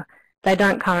come here. They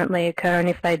don't currently occur, and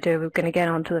if they do, we're going to get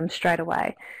onto them straight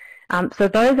away. So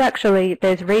those actually,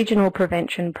 there's regional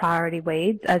prevention priority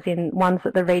weeds, as in ones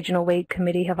that the Regional Weed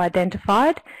Committee have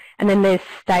identified, and then there's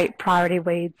state priority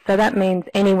weeds. So that means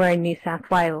anywhere in New South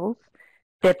Wales,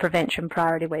 they're prevention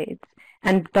priority weeds,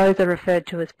 and those are referred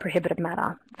to as prohibited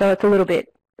matter. So it's a little bit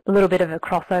of a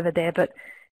crossover there, but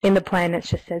in the plan it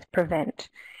just says prevent.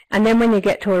 And then when you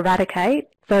get to eradicate,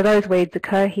 so those weeds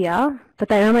occur here, but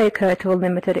they only occur to a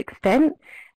limited extent.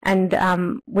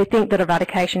 And we think that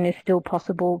eradication is still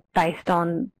possible based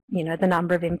on, the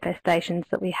number of infestations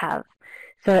that we have.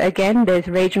 So again, there's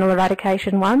regional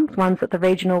eradication ones that the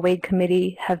Regional Weed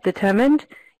Committee have determined,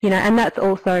 and that's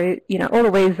also, all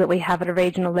the weeds that we have at a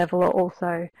regional level are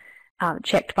also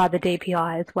checked by the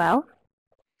DPI as well.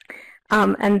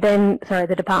 And then,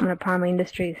 the Department of Primary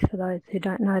Industries, for those who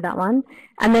don't know that one.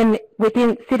 And then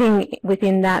sitting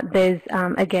within that, there's,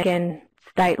 again,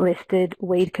 state-listed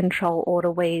weed control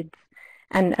order weeds,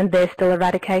 and they're still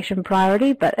eradication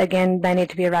priority, but again, they need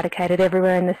to be eradicated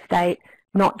everywhere in the state,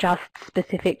 not just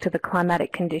specific to the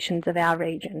climatic conditions of our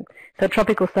region. So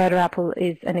tropical soda apple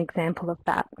is an example of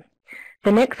that.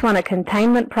 The next one are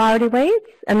containment priority weeds,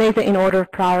 and these are in order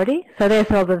of priority, so they're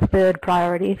sort of the third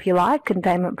priority, if you like,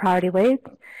 containment priority weeds.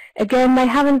 Again, they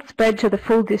haven't spread to the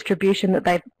full distribution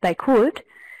that they could,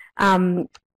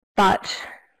 but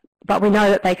we know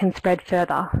that they can spread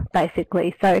further,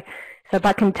 basically. So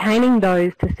by containing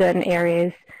those to certain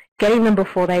areas, getting them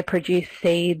before they produce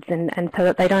seeds, and so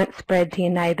that they don't spread to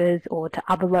your neighbours or to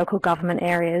other local government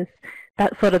areas,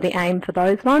 that's sort of the aim for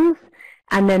those ones.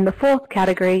 And then the fourth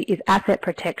category is asset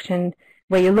protection,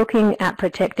 where you're looking at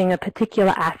protecting a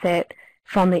particular asset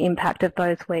from the impact of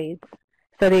those weeds.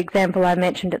 So the example I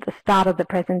mentioned at the start of the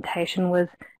presentation was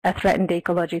a threatened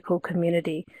ecological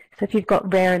community. So if you've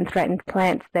got rare and threatened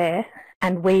plants there,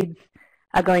 and weeds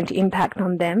are going to impact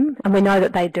on them, and we know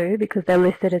that they do because they're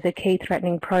listed as a key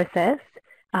threatening process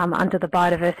under the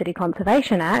Biodiversity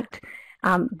Conservation Act,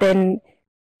 then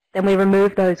we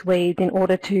remove those weeds in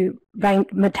order to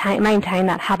maintain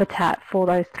that habitat for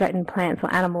those threatened plants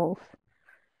or animals.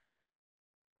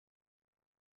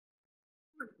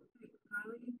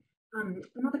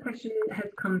 Another question has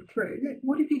come through.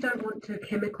 What if you don't want to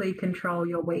chemically control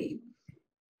your weeds?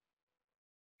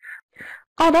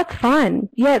 Oh, that's fine.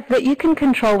 Yeah, but you can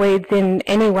control weeds in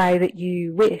any way that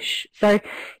you wish. So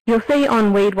you'll see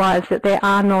on Weedwise that there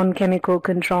are non-chemical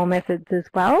control methods as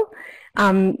well.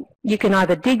 You can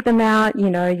either dig them out,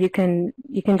 you can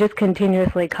just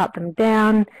continuously cut them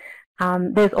down.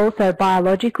 There's also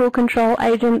biological control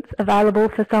agents available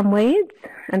for some weeds,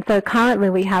 and so currently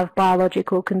we have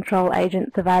biological control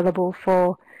agents available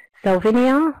for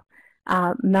Salvinia,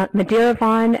 Madeira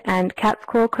vine and cat's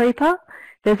claw creeper.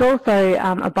 There's also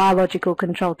a biological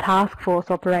control task force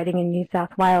operating in New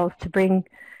South Wales to bring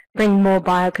more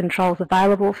biocontrols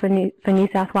available for New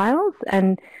South Wales,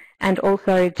 and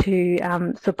also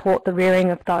to support the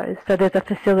rearing of those. So there's a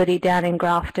facility down in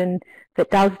Grafton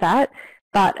that does that.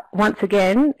 But once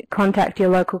again, contact your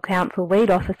local council weed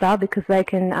officer because they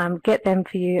can get them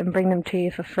for you and bring them to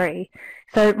you for free.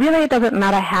 So really it doesn't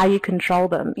matter how you control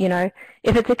them. If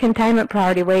it's a containment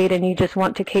priority weed and you just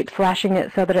want to keep slashing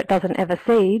it so that it doesn't ever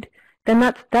seed, then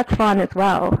that's fine as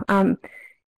well.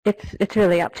 It's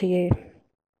really up to you.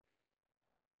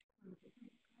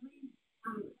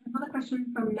 Another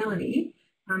question from Melanie.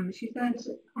 She said,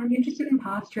 I'm interested in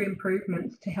pasture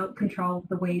improvements to help control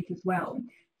the weeds as well.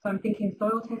 So I'm thinking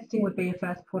soil testing would be a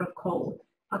first port of call.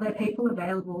 Are there people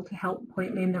available to help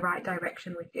point me in the right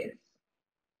direction with this?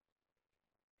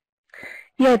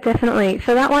 Yeah, definitely.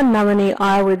 For that one, Melanie,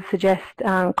 I would suggest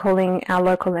calling our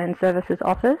local land services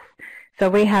office.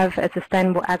 So we have a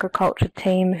sustainable agriculture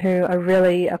team who are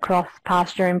really across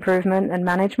pasture improvement and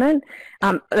management.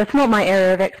 That's not my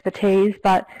area of expertise,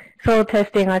 but soil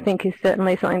testing I think is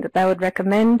certainly something that they would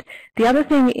recommend. The other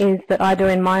thing is that I do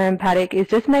in my own paddock is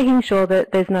just making sure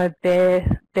that there's no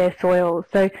bare soil.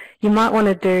 So you might want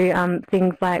to do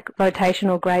things like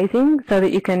rotational grazing so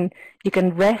that you can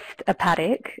rest a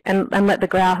paddock and let the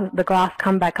grass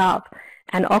come back up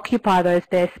and occupy those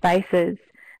bare spaces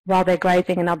while they're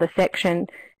grazing another section,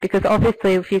 because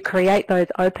obviously if you create those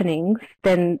openings,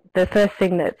 then the first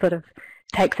thing that sort of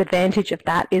takes advantage of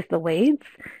that is the weeds.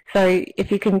 So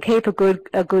if you can keep a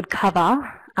good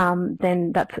cover,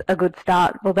 then that's a good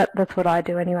start. Well, that's what I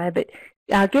do anyway. But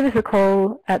give us a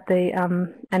call at the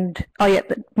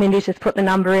Mindy's just put the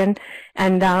number in,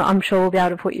 and I'm sure we'll be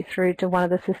able to put you through to one of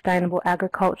the sustainable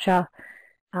agriculture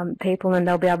people, and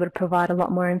they'll be able to provide a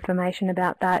lot more information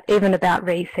about that, even about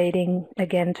reseeding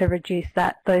again to reduce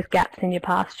those gaps in your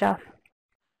pasture.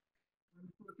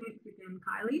 Thanks again,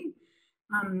 Kylie.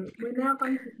 We're now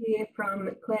going to hear from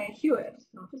Claire Hewitt.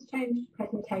 I'll just change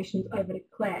presentations over to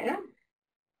Claire.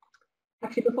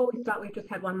 Actually, before we start, we've just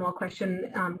had one more question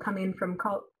come in from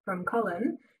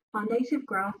Colin. Are native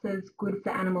grasses good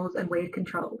for animals and weed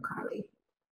control, Kylie?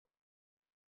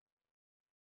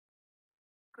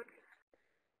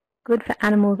 Good for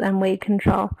animals and weed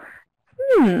control.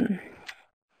 I'm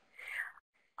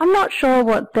not sure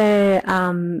what their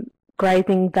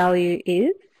grazing value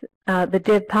is. The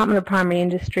Department of Primary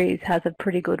Industries has a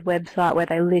pretty good website where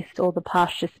they list all the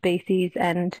pasture species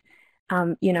and,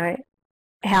 you know,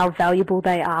 how valuable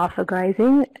they are for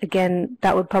grazing. Again,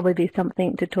 that would probably be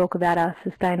something to talk about our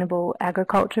sustainable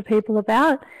agriculture people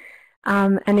about.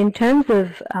 And in terms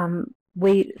of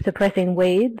suppressing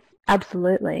weeds,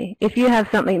 absolutely. If you have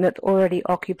something that's already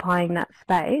occupying that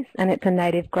space and it's a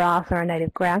native grass or a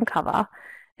native ground cover,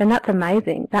 then that's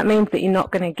amazing. That means that you're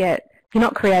not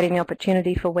creating the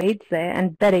opportunity for weeds there,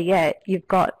 and better yet, you've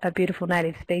got a beautiful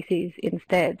native species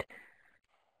instead.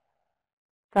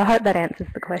 So I hope that answers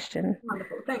the question.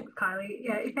 Wonderful. Thanks, Kylie.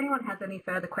 Yeah, if anyone has any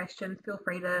further questions, feel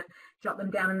free to jot them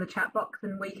down in the chat box,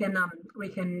 and we can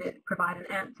provide an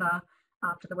answer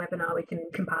after the webinar. We can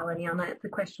compile any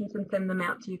unanswered questions and send them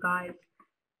out to you guys.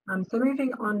 So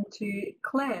moving on to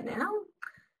Claire now.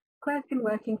 Claire's been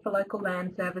working for Local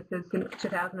Land Services since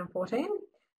 2014.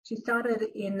 She started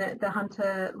in the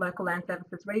Hunter Local Land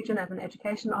Services region as an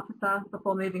education officer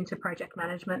before moving to project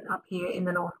management up here in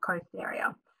the North Coast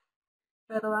area.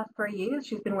 For the last 3 years,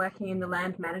 she's been working in the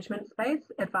land management space,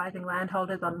 advising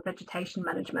landholders on vegetation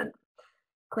management.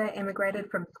 Claire emigrated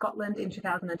from Scotland in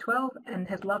 2012 and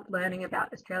has loved learning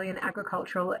about Australian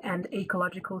agricultural and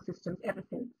ecological systems ever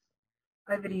since.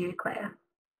 Over to you, Claire.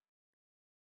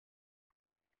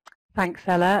 Thanks,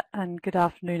 Ella, and good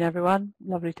afternoon, everyone.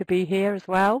 Lovely to be here as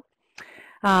well.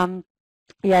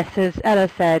 Yes, as Ella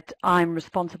said, I'm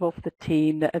responsible for the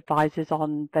team that advises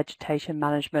on vegetation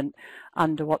management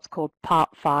under what's called Part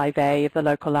 5A of the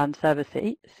Local Land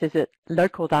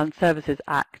Services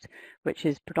Act, which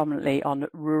is predominantly on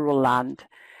rural land,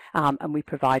 and we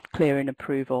provide clearing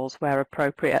approvals where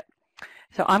appropriate.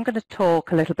 So I'm going to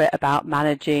talk a little bit about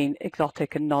managing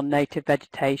exotic and non-native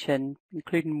vegetation,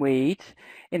 including weeds,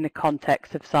 in the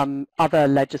context of some other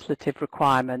legislative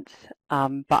requirements.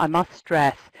 But I must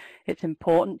stress it's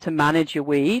important to manage your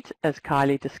weeds, as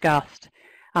Kylie discussed,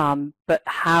 but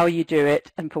how you do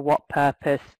it and for what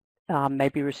purpose may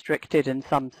be restricted in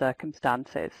some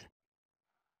circumstances.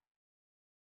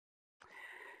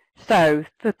 So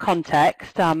for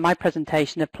context, my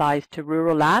presentation applies to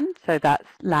rural land, so that's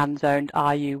land zoned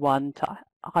RU1 to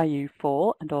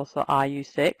RU4 and also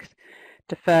RU6,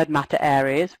 deferred matter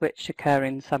areas which occur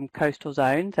in some coastal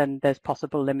zones, and there's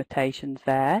possible limitations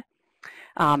there.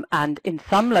 And in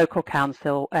some local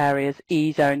council areas,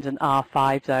 E zones and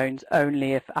R5 zones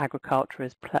only if agriculture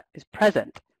is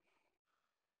present.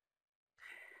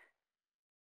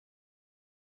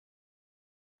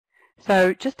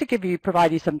 So just to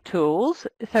provide you some tools,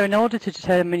 so in order to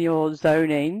determine your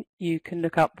zoning, you can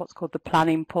look up what's called the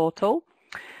planning portal.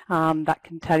 That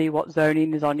can tell you what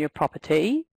zoning is on your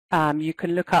property. You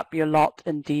can look up your lot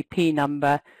and DP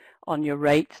number on your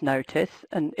rates notice,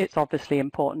 and it's obviously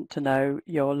important to know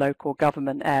your local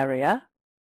government area.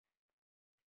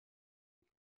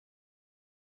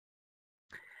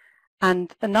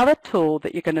 And another tool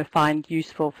that you're going to find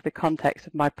useful for the context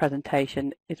of my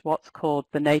presentation is what's called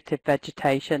the Native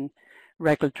Vegetation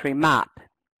Regulatory Map.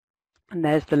 And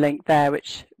there's the link there,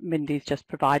 which Mindy's just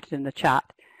provided in the chat.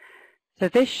 So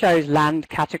this shows land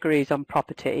categories on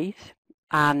properties,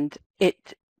 and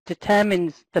it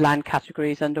determines the land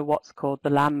categories under what's called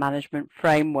the Land Management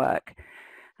Framework.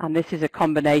 And this is a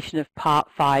combination of Part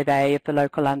 5A of the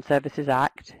Local Land Services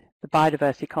Act, the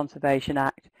Biodiversity Conservation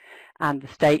Act, and the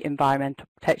State Environmental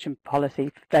Protection Policy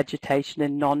for Vegetation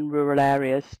in Non-Rural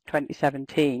Areas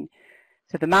 2017.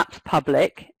 So the map's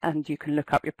public, and you can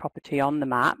look up your property on the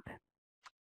map.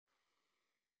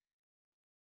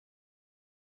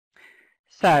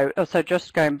 So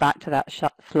just going back to that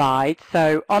slide,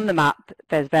 so on the map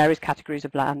there's various categories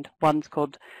of land. One's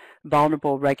called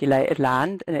vulnerable regulated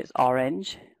land, and it's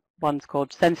orange. One's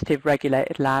called sensitive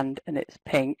regulated land and it's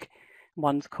pink.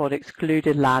 One's called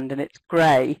excluded land and it's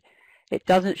grey. It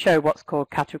doesn't show what's called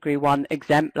Category 1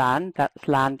 exempt land, that's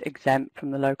land exempt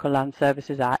from the Local Land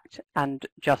Services Act, and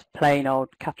just plain old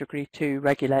Category 2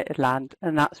 regulated land,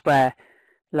 and that's where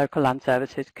Local Land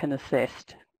Services can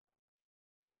assist.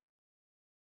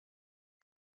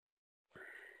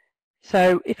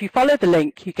 So if you follow the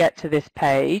link, you get to this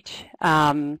page.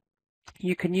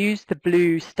 You can use the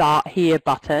blue Start Here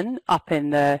button up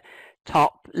in the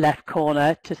top left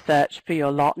corner to search for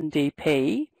your lot and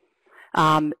DP.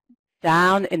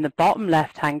 Down in the bottom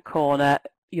left-hand corner,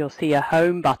 you'll see a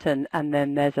Home button, and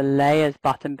then there's a Layers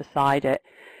button beside it.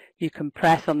 You can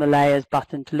press on the Layers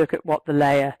button to look at what the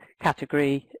layer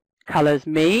category colours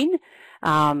mean.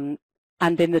 And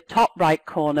in the top right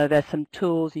corner, there's some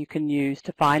tools you can use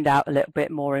to find out a little bit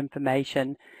more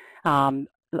information.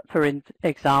 For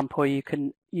example, you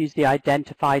can use the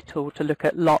Identify tool to look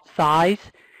at lot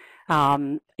size.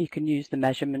 You can use the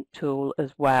Measurement tool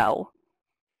as well.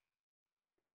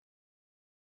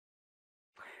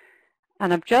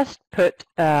 And I've just put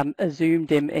a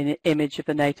zoomed in image of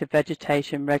the native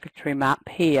vegetation regulatory map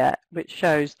here, which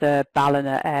shows the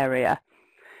Ballina area.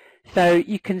 So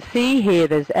you can see here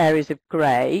there's areas of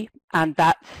grey, and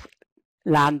that's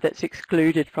land that's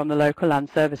excluded from the Local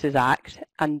Land Services Act.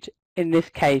 And in this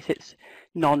case, it's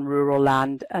non-rural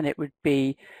land, and it would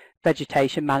be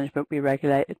vegetation management be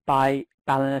regulated by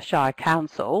Ballina Shire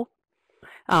Council.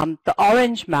 The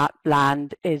orange map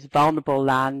land is vulnerable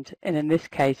land, and in this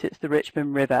case it's the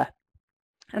Richmond River.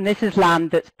 And this is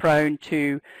land that's prone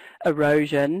to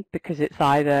erosion because it's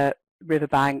either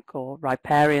riverbank or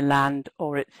riparian land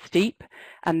or it's steep,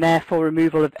 and therefore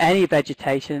removal of any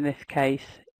vegetation in this case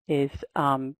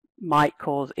might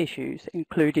cause issues,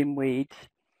 including weeds.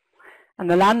 And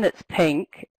the land that's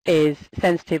pink is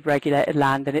sensitive regulated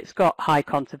land, and it's got high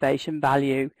conservation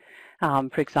value.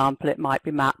 For example, it might be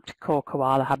mapped core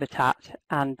koala habitat,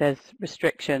 and there's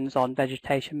restrictions on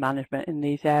vegetation management in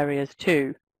these areas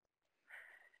too.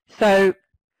 So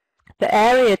the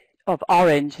area of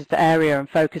orange is the area I'm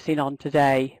focusing on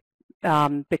today,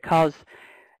 because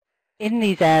in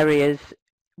these areas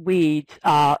weeds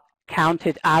are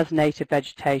counted as native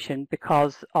vegetation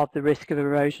because of the risk of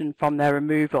erosion from their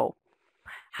removal.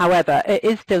 However,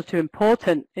 it's still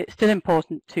important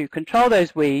to control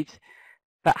those weeds,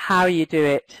 but how you do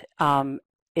it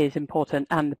is important,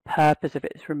 and the purpose of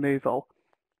its removal.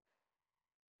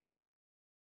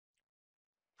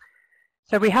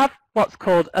 So we have what's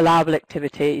called allowable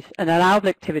activities, and allowable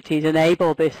activities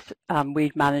enable this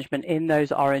weed management in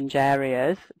those orange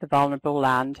areas, the vulnerable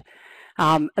land.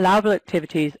 Allowable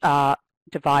activities are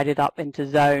divided up into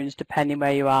zones depending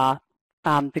where you are.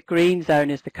 The green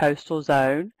zone is the coastal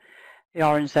zone, the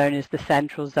orange zone is the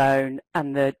central zone,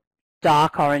 and the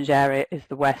dark orange area is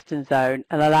the western zone,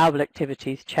 and allowable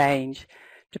activities change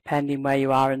depending where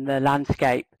you are in the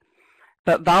landscape.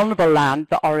 But vulnerable land,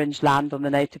 the orange land on the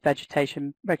native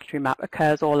vegetation regulatory map,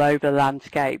 occurs all over the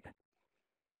landscape.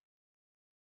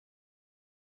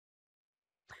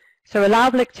 So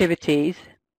allowable activities,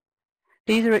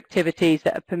 these are activities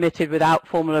that are permitted without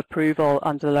formal approval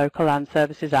under the Local Land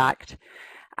Services Act,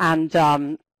 and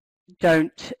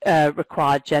don't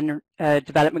require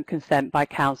development consent by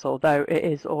council, though it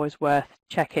is always worth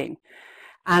checking.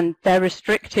 And they're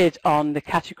restricted on the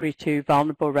Category 2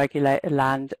 vulnerable regulated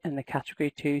land and the Category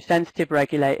 2 sensitive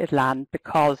regulated land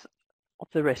because of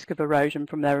the risk of erosion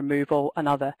from their removal and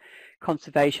other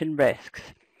conservation risks.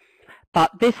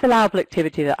 But this allowable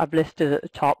activity that I've listed at the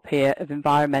top here of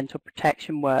environmental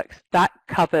protection works, that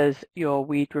covers your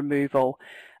weed removal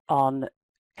on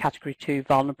Category 2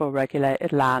 vulnerable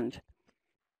regulated land.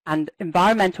 And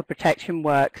environmental protection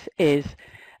works is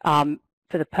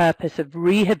for the purpose of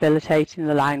rehabilitating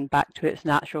the land back to its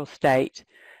natural state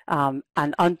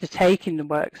and undertaking the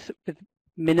works with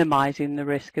minimizing the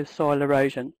risk of soil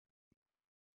erosion.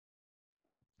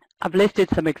 I've listed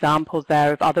some examples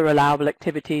there of other allowable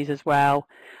activities as well,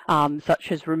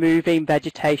 such as removing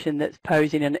vegetation that's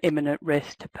posing an imminent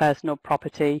risk to personal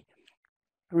property,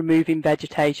 removing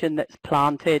vegetation that's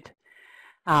planted,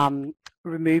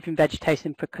 removing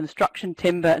vegetation for construction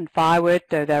timber and firewood,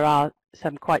 though there are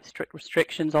some quite strict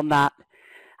restrictions on that,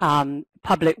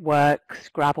 public works,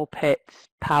 gravel pits,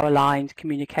 power lines,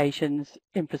 communications,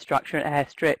 infrastructure and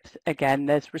airstrips. Again,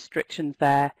 there's restrictions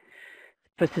there.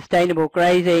 For sustainable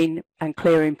grazing and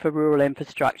clearing for rural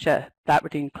infrastructure, that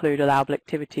would include allowable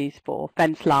activities for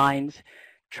fence lines,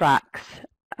 tracks,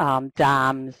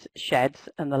 dams, sheds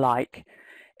and the like.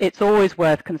 It's always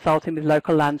worth consulting with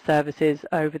local land services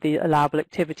over the allowable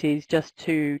activities just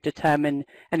to determine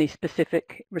any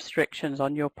specific restrictions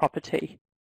on your property.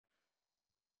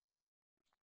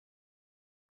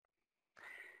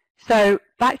 So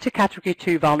back to Category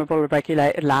 2 vulnerable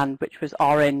regulated land, which was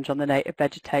orange on the native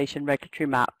vegetation regulatory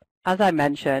map. As I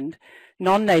mentioned,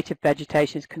 non-native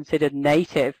vegetation is considered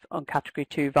native on Category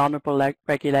 2 vulnerable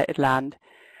regulated land,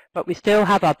 but we still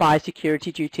have our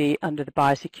biosecurity duty under the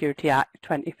Biosecurity Act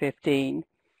 2015.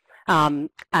 And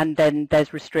then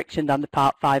there's restrictions under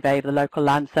Part 5A of the Local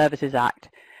Land Services Act.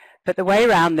 But the way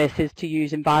around this is to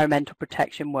use environmental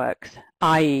protection works,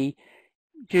 i.e.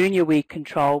 doing your weed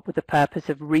control with the purpose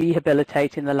of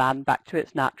rehabilitating the land back to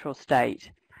its natural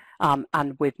state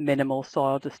and with minimal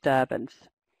soil disturbance.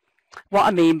 What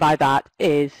I mean by that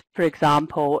is, for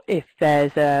example, if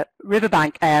there's a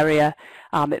riverbank area,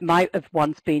 it might have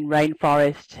once been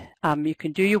rainforest, you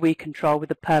can do your weed control with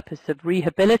the purpose of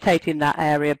rehabilitating that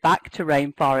area back to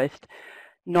rainforest,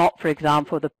 not, for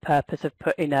example, the purpose of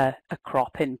putting a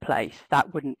crop in place.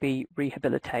 That wouldn't be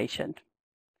rehabilitation.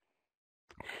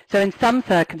 So in some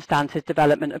circumstances,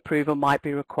 development approval might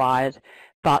be required,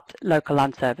 but local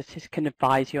land services can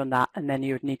advise you on that, and then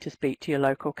you would need to speak to your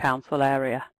local council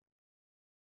area.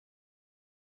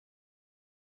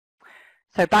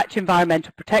 So back to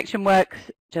environmental protection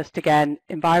works, just again,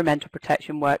 environmental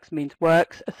protection works means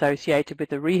works associated with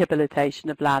the rehabilitation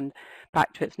of land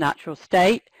back to its natural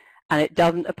state, and it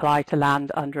doesn't apply to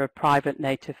land under a private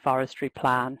native forestry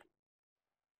plan.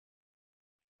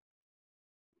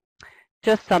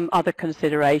 Just some other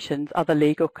considerations, other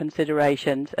legal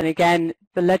considerations, and again,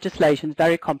 the legislation is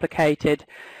very complicated.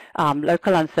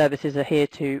 Local land services are here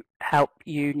to help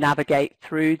you navigate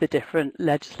through the different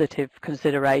legislative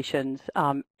considerations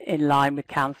in line with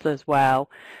council as well.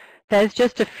 There's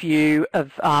just a few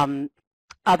of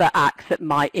other acts that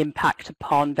might impact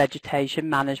upon vegetation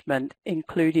management,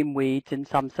 including weeds in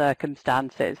some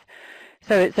circumstances.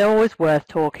 So it's always worth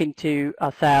talking to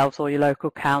ourselves or your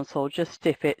local council, just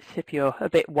if you're a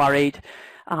bit worried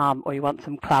or you want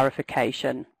some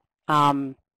clarification.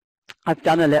 I've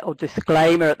done a little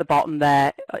disclaimer at the bottom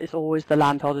there. It's always the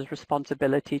landholder's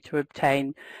responsibility to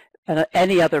obtain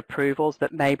any other approvals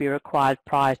that may be required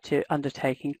prior to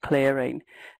undertaking clearing.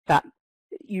 That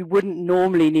you wouldn't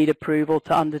normally need approval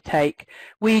to undertake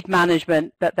weed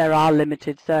management, but there are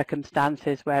limited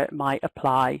circumstances where it might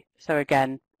apply. So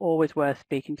again, always worth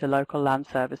speaking to local land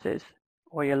services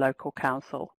or your local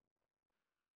council.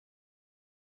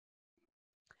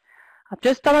 I've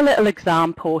just done a little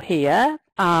example here,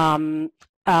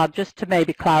 just to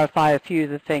maybe clarify a few of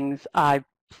the things I've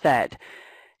said.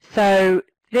 So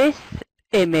this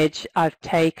image I've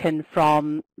taken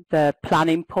from the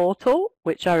planning portal,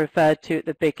 which I referred to at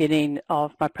the beginning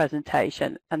of my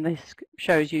presentation, and this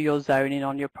shows you your zoning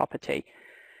on your property.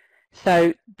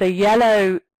 So the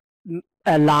yellow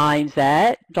lines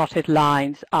there, dotted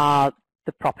lines, are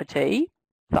the property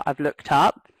that I've looked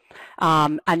up.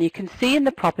 And you can see in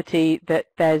the property that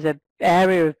there's an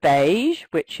area of beige,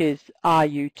 which is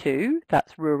RU2,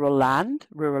 that's rural land,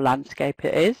 rural landscape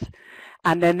it is.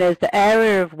 And then there's the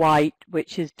area of white,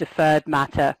 which is deferred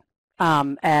matter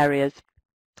areas.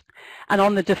 And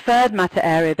on the deferred matter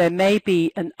area, there may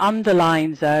be an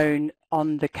underlying zone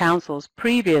on the council's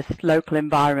previous local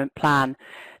environment plan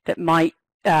that might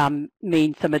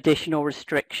mean some additional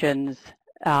restrictions.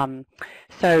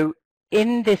 So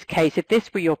in this case, if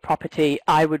this were your property,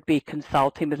 I would be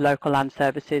consulting with local land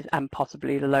services and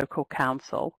possibly the local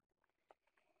council.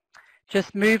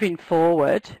 Just moving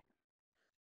forward,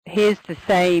 here's the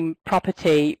same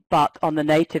property but on the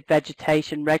native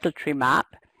vegetation regulatory map.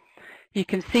 You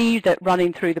can see that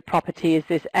running through the property is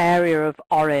this area of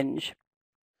orange,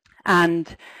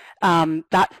 and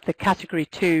that's the Category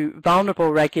 2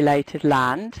 vulnerable regulated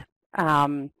land,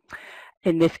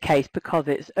 in this case because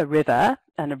it's a river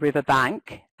and a river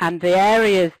bank, and the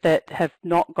areas that have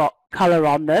not got colour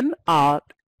on them are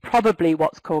probably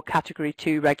what's called Category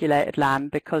 2 regulated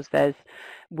land because there's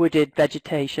wooded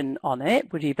vegetation on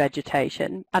it, woody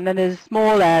vegetation, and then there's a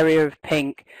small area of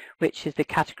pink which is the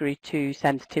Category 2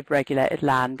 sensitive regulated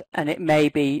land, and it may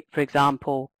be, for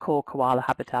example, core koala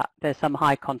habitat. There's some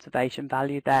high conservation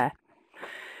value there.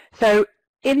 So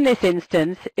in this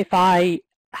instance, if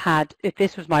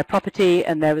this was my property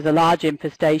and there was a large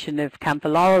infestation of camphor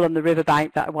laurel on the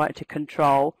riverbank that I wanted to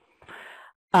control,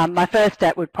 my first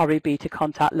step would probably be to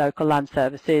contact local land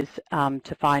services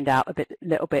to find out a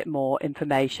little bit more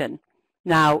information.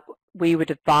 Now, we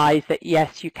would advise that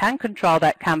yes, you can control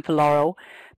that camphor laurel,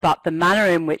 but the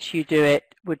manner in which you do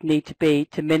it would need to be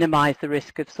to minimize the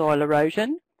risk of soil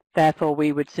erosion. Therefore,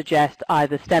 we would suggest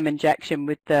either stem injection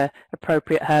with the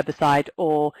appropriate herbicide,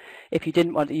 or if you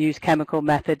didn't want to use chemical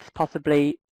methods,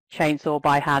 possibly chainsaw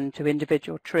by hand to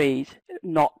individual trees,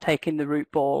 not taking the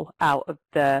root ball out of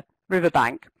the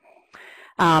riverbank.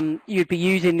 You'd be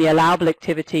using the allowable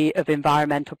activity of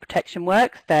environmental protection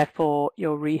works, therefore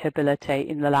you're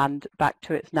rehabilitating the land back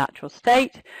to its natural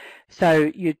state.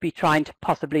 So you'd be trying to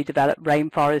possibly develop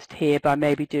rainforest here by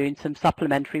maybe doing some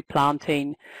supplementary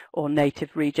planting or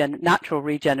natural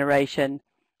regeneration.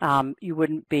 You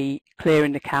wouldn't be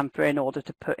clearing the camphor in order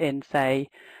to put in, say,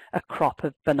 a crop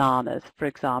of bananas, for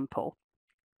example.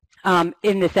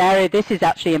 In this area, this is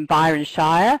actually in Byron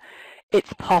Shire.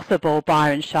 It's possible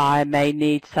Byron Shire may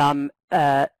need some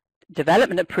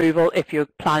development approval if you're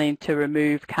planning to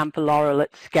remove camphor laurel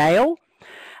at scale.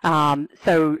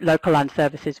 So local land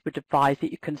services would advise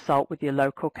that you consult with your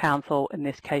local council, in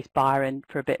this case Byron,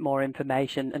 for a bit more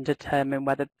information and determine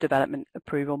whether development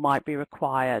approval might be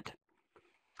required.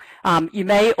 You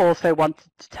may also want to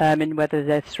determine whether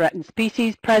there's threatened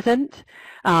species present,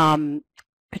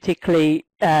 particularly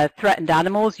threatened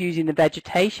animals using the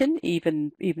vegetation,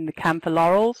 even the camphor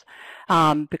laurels,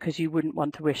 because you wouldn't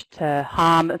want to wish to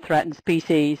harm a threatened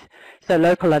species. So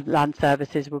local land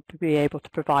services will be able to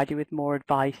provide you with more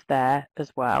advice there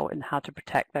as well in how to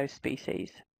protect those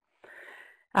species.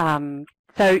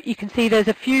 So you can see there's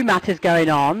a few matters going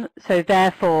on, so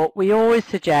therefore we always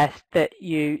suggest that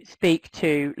you speak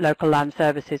to local land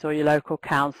services or your local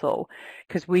council,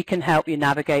 because we can help you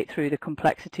navigate through the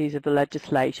complexities of the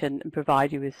legislation and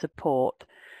provide you with support.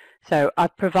 So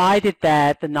I've provided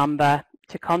there the number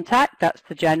to contact. That's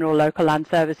the general local land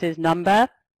services number.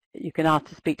 You can ask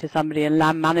to speak to somebody in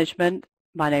land management.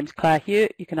 My name's Claire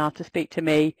Hewitt. You can ask to speak to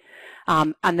me.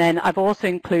 And then I've also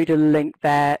included a link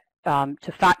there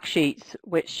to fact sheets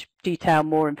which detail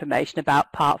more information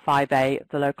about Part 5A of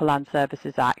the Local Land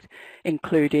Services Act,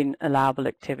 including allowable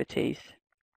activities.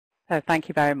 So thank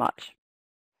you very much.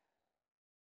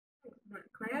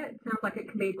 Claire, it sounds like it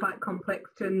can be quite complex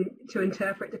to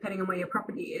interpret depending on where your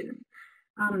property is.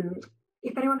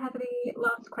 If anyone has any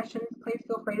last questions, please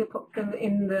feel free to put them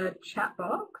in the chat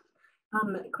box.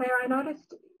 Claire, I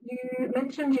noticed you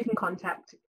mentioned you can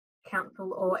contact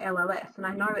council or LLS, and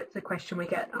I know it's a question we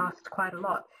get asked quite a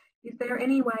lot. Is there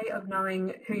any way of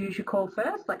knowing who you should call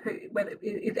first? Like, whether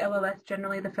is LLS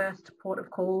generally the first port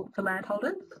of call for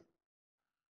landholders?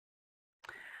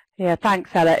 Yeah,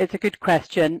 thanks, Ella. It's a good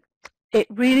question. It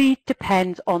really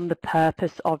depends on the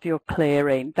purpose of your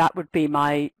clearing. That would be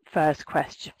my first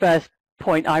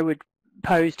point I would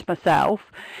pose to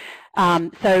myself.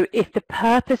 So if the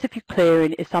purpose of your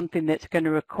clearing is something that's going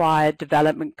to require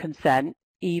development consent,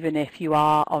 even if you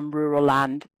are on rural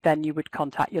land, then you would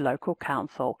contact your local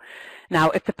council. Now,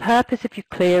 if the purpose of your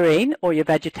clearing or your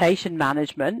vegetation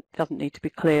management, doesn't need to be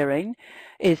clearing,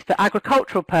 is for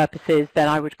agricultural purposes, then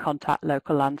I would contact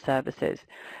local land services.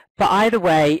 But either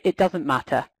way, it doesn't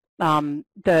matter.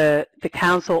 The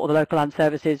council or the local land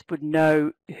services would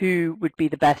know who would be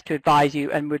the best to advise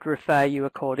you and would refer you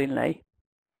accordingly.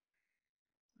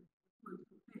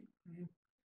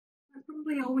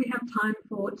 Probably all we have time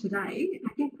for today.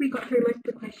 I think we got through most of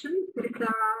the questions, but if there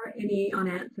are any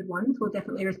unanswered ones, we'll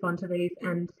definitely respond to these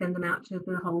and send them out to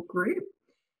the whole group.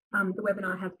 The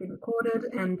webinar has been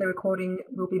recorded and the recording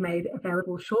will be made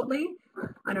available shortly.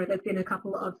 I know there's been a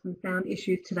couple of some sound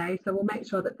issues today, so we'll make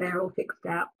sure that they're all fixed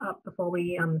up before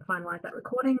we finalise that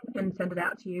recording and send it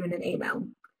out to you in an email.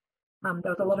 There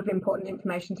was a lot of important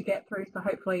information to get through, so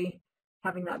hopefully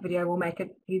having that video will make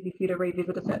it easy for you to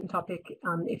revisit a certain topic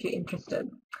if you're interested.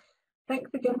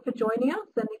 Thanks again for joining us,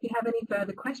 and if you have any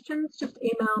further questions, just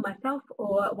email myself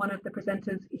or one of the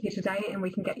presenters here today and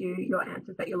we can get you your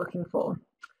answers that you're looking for.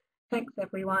 Thanks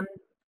everyone.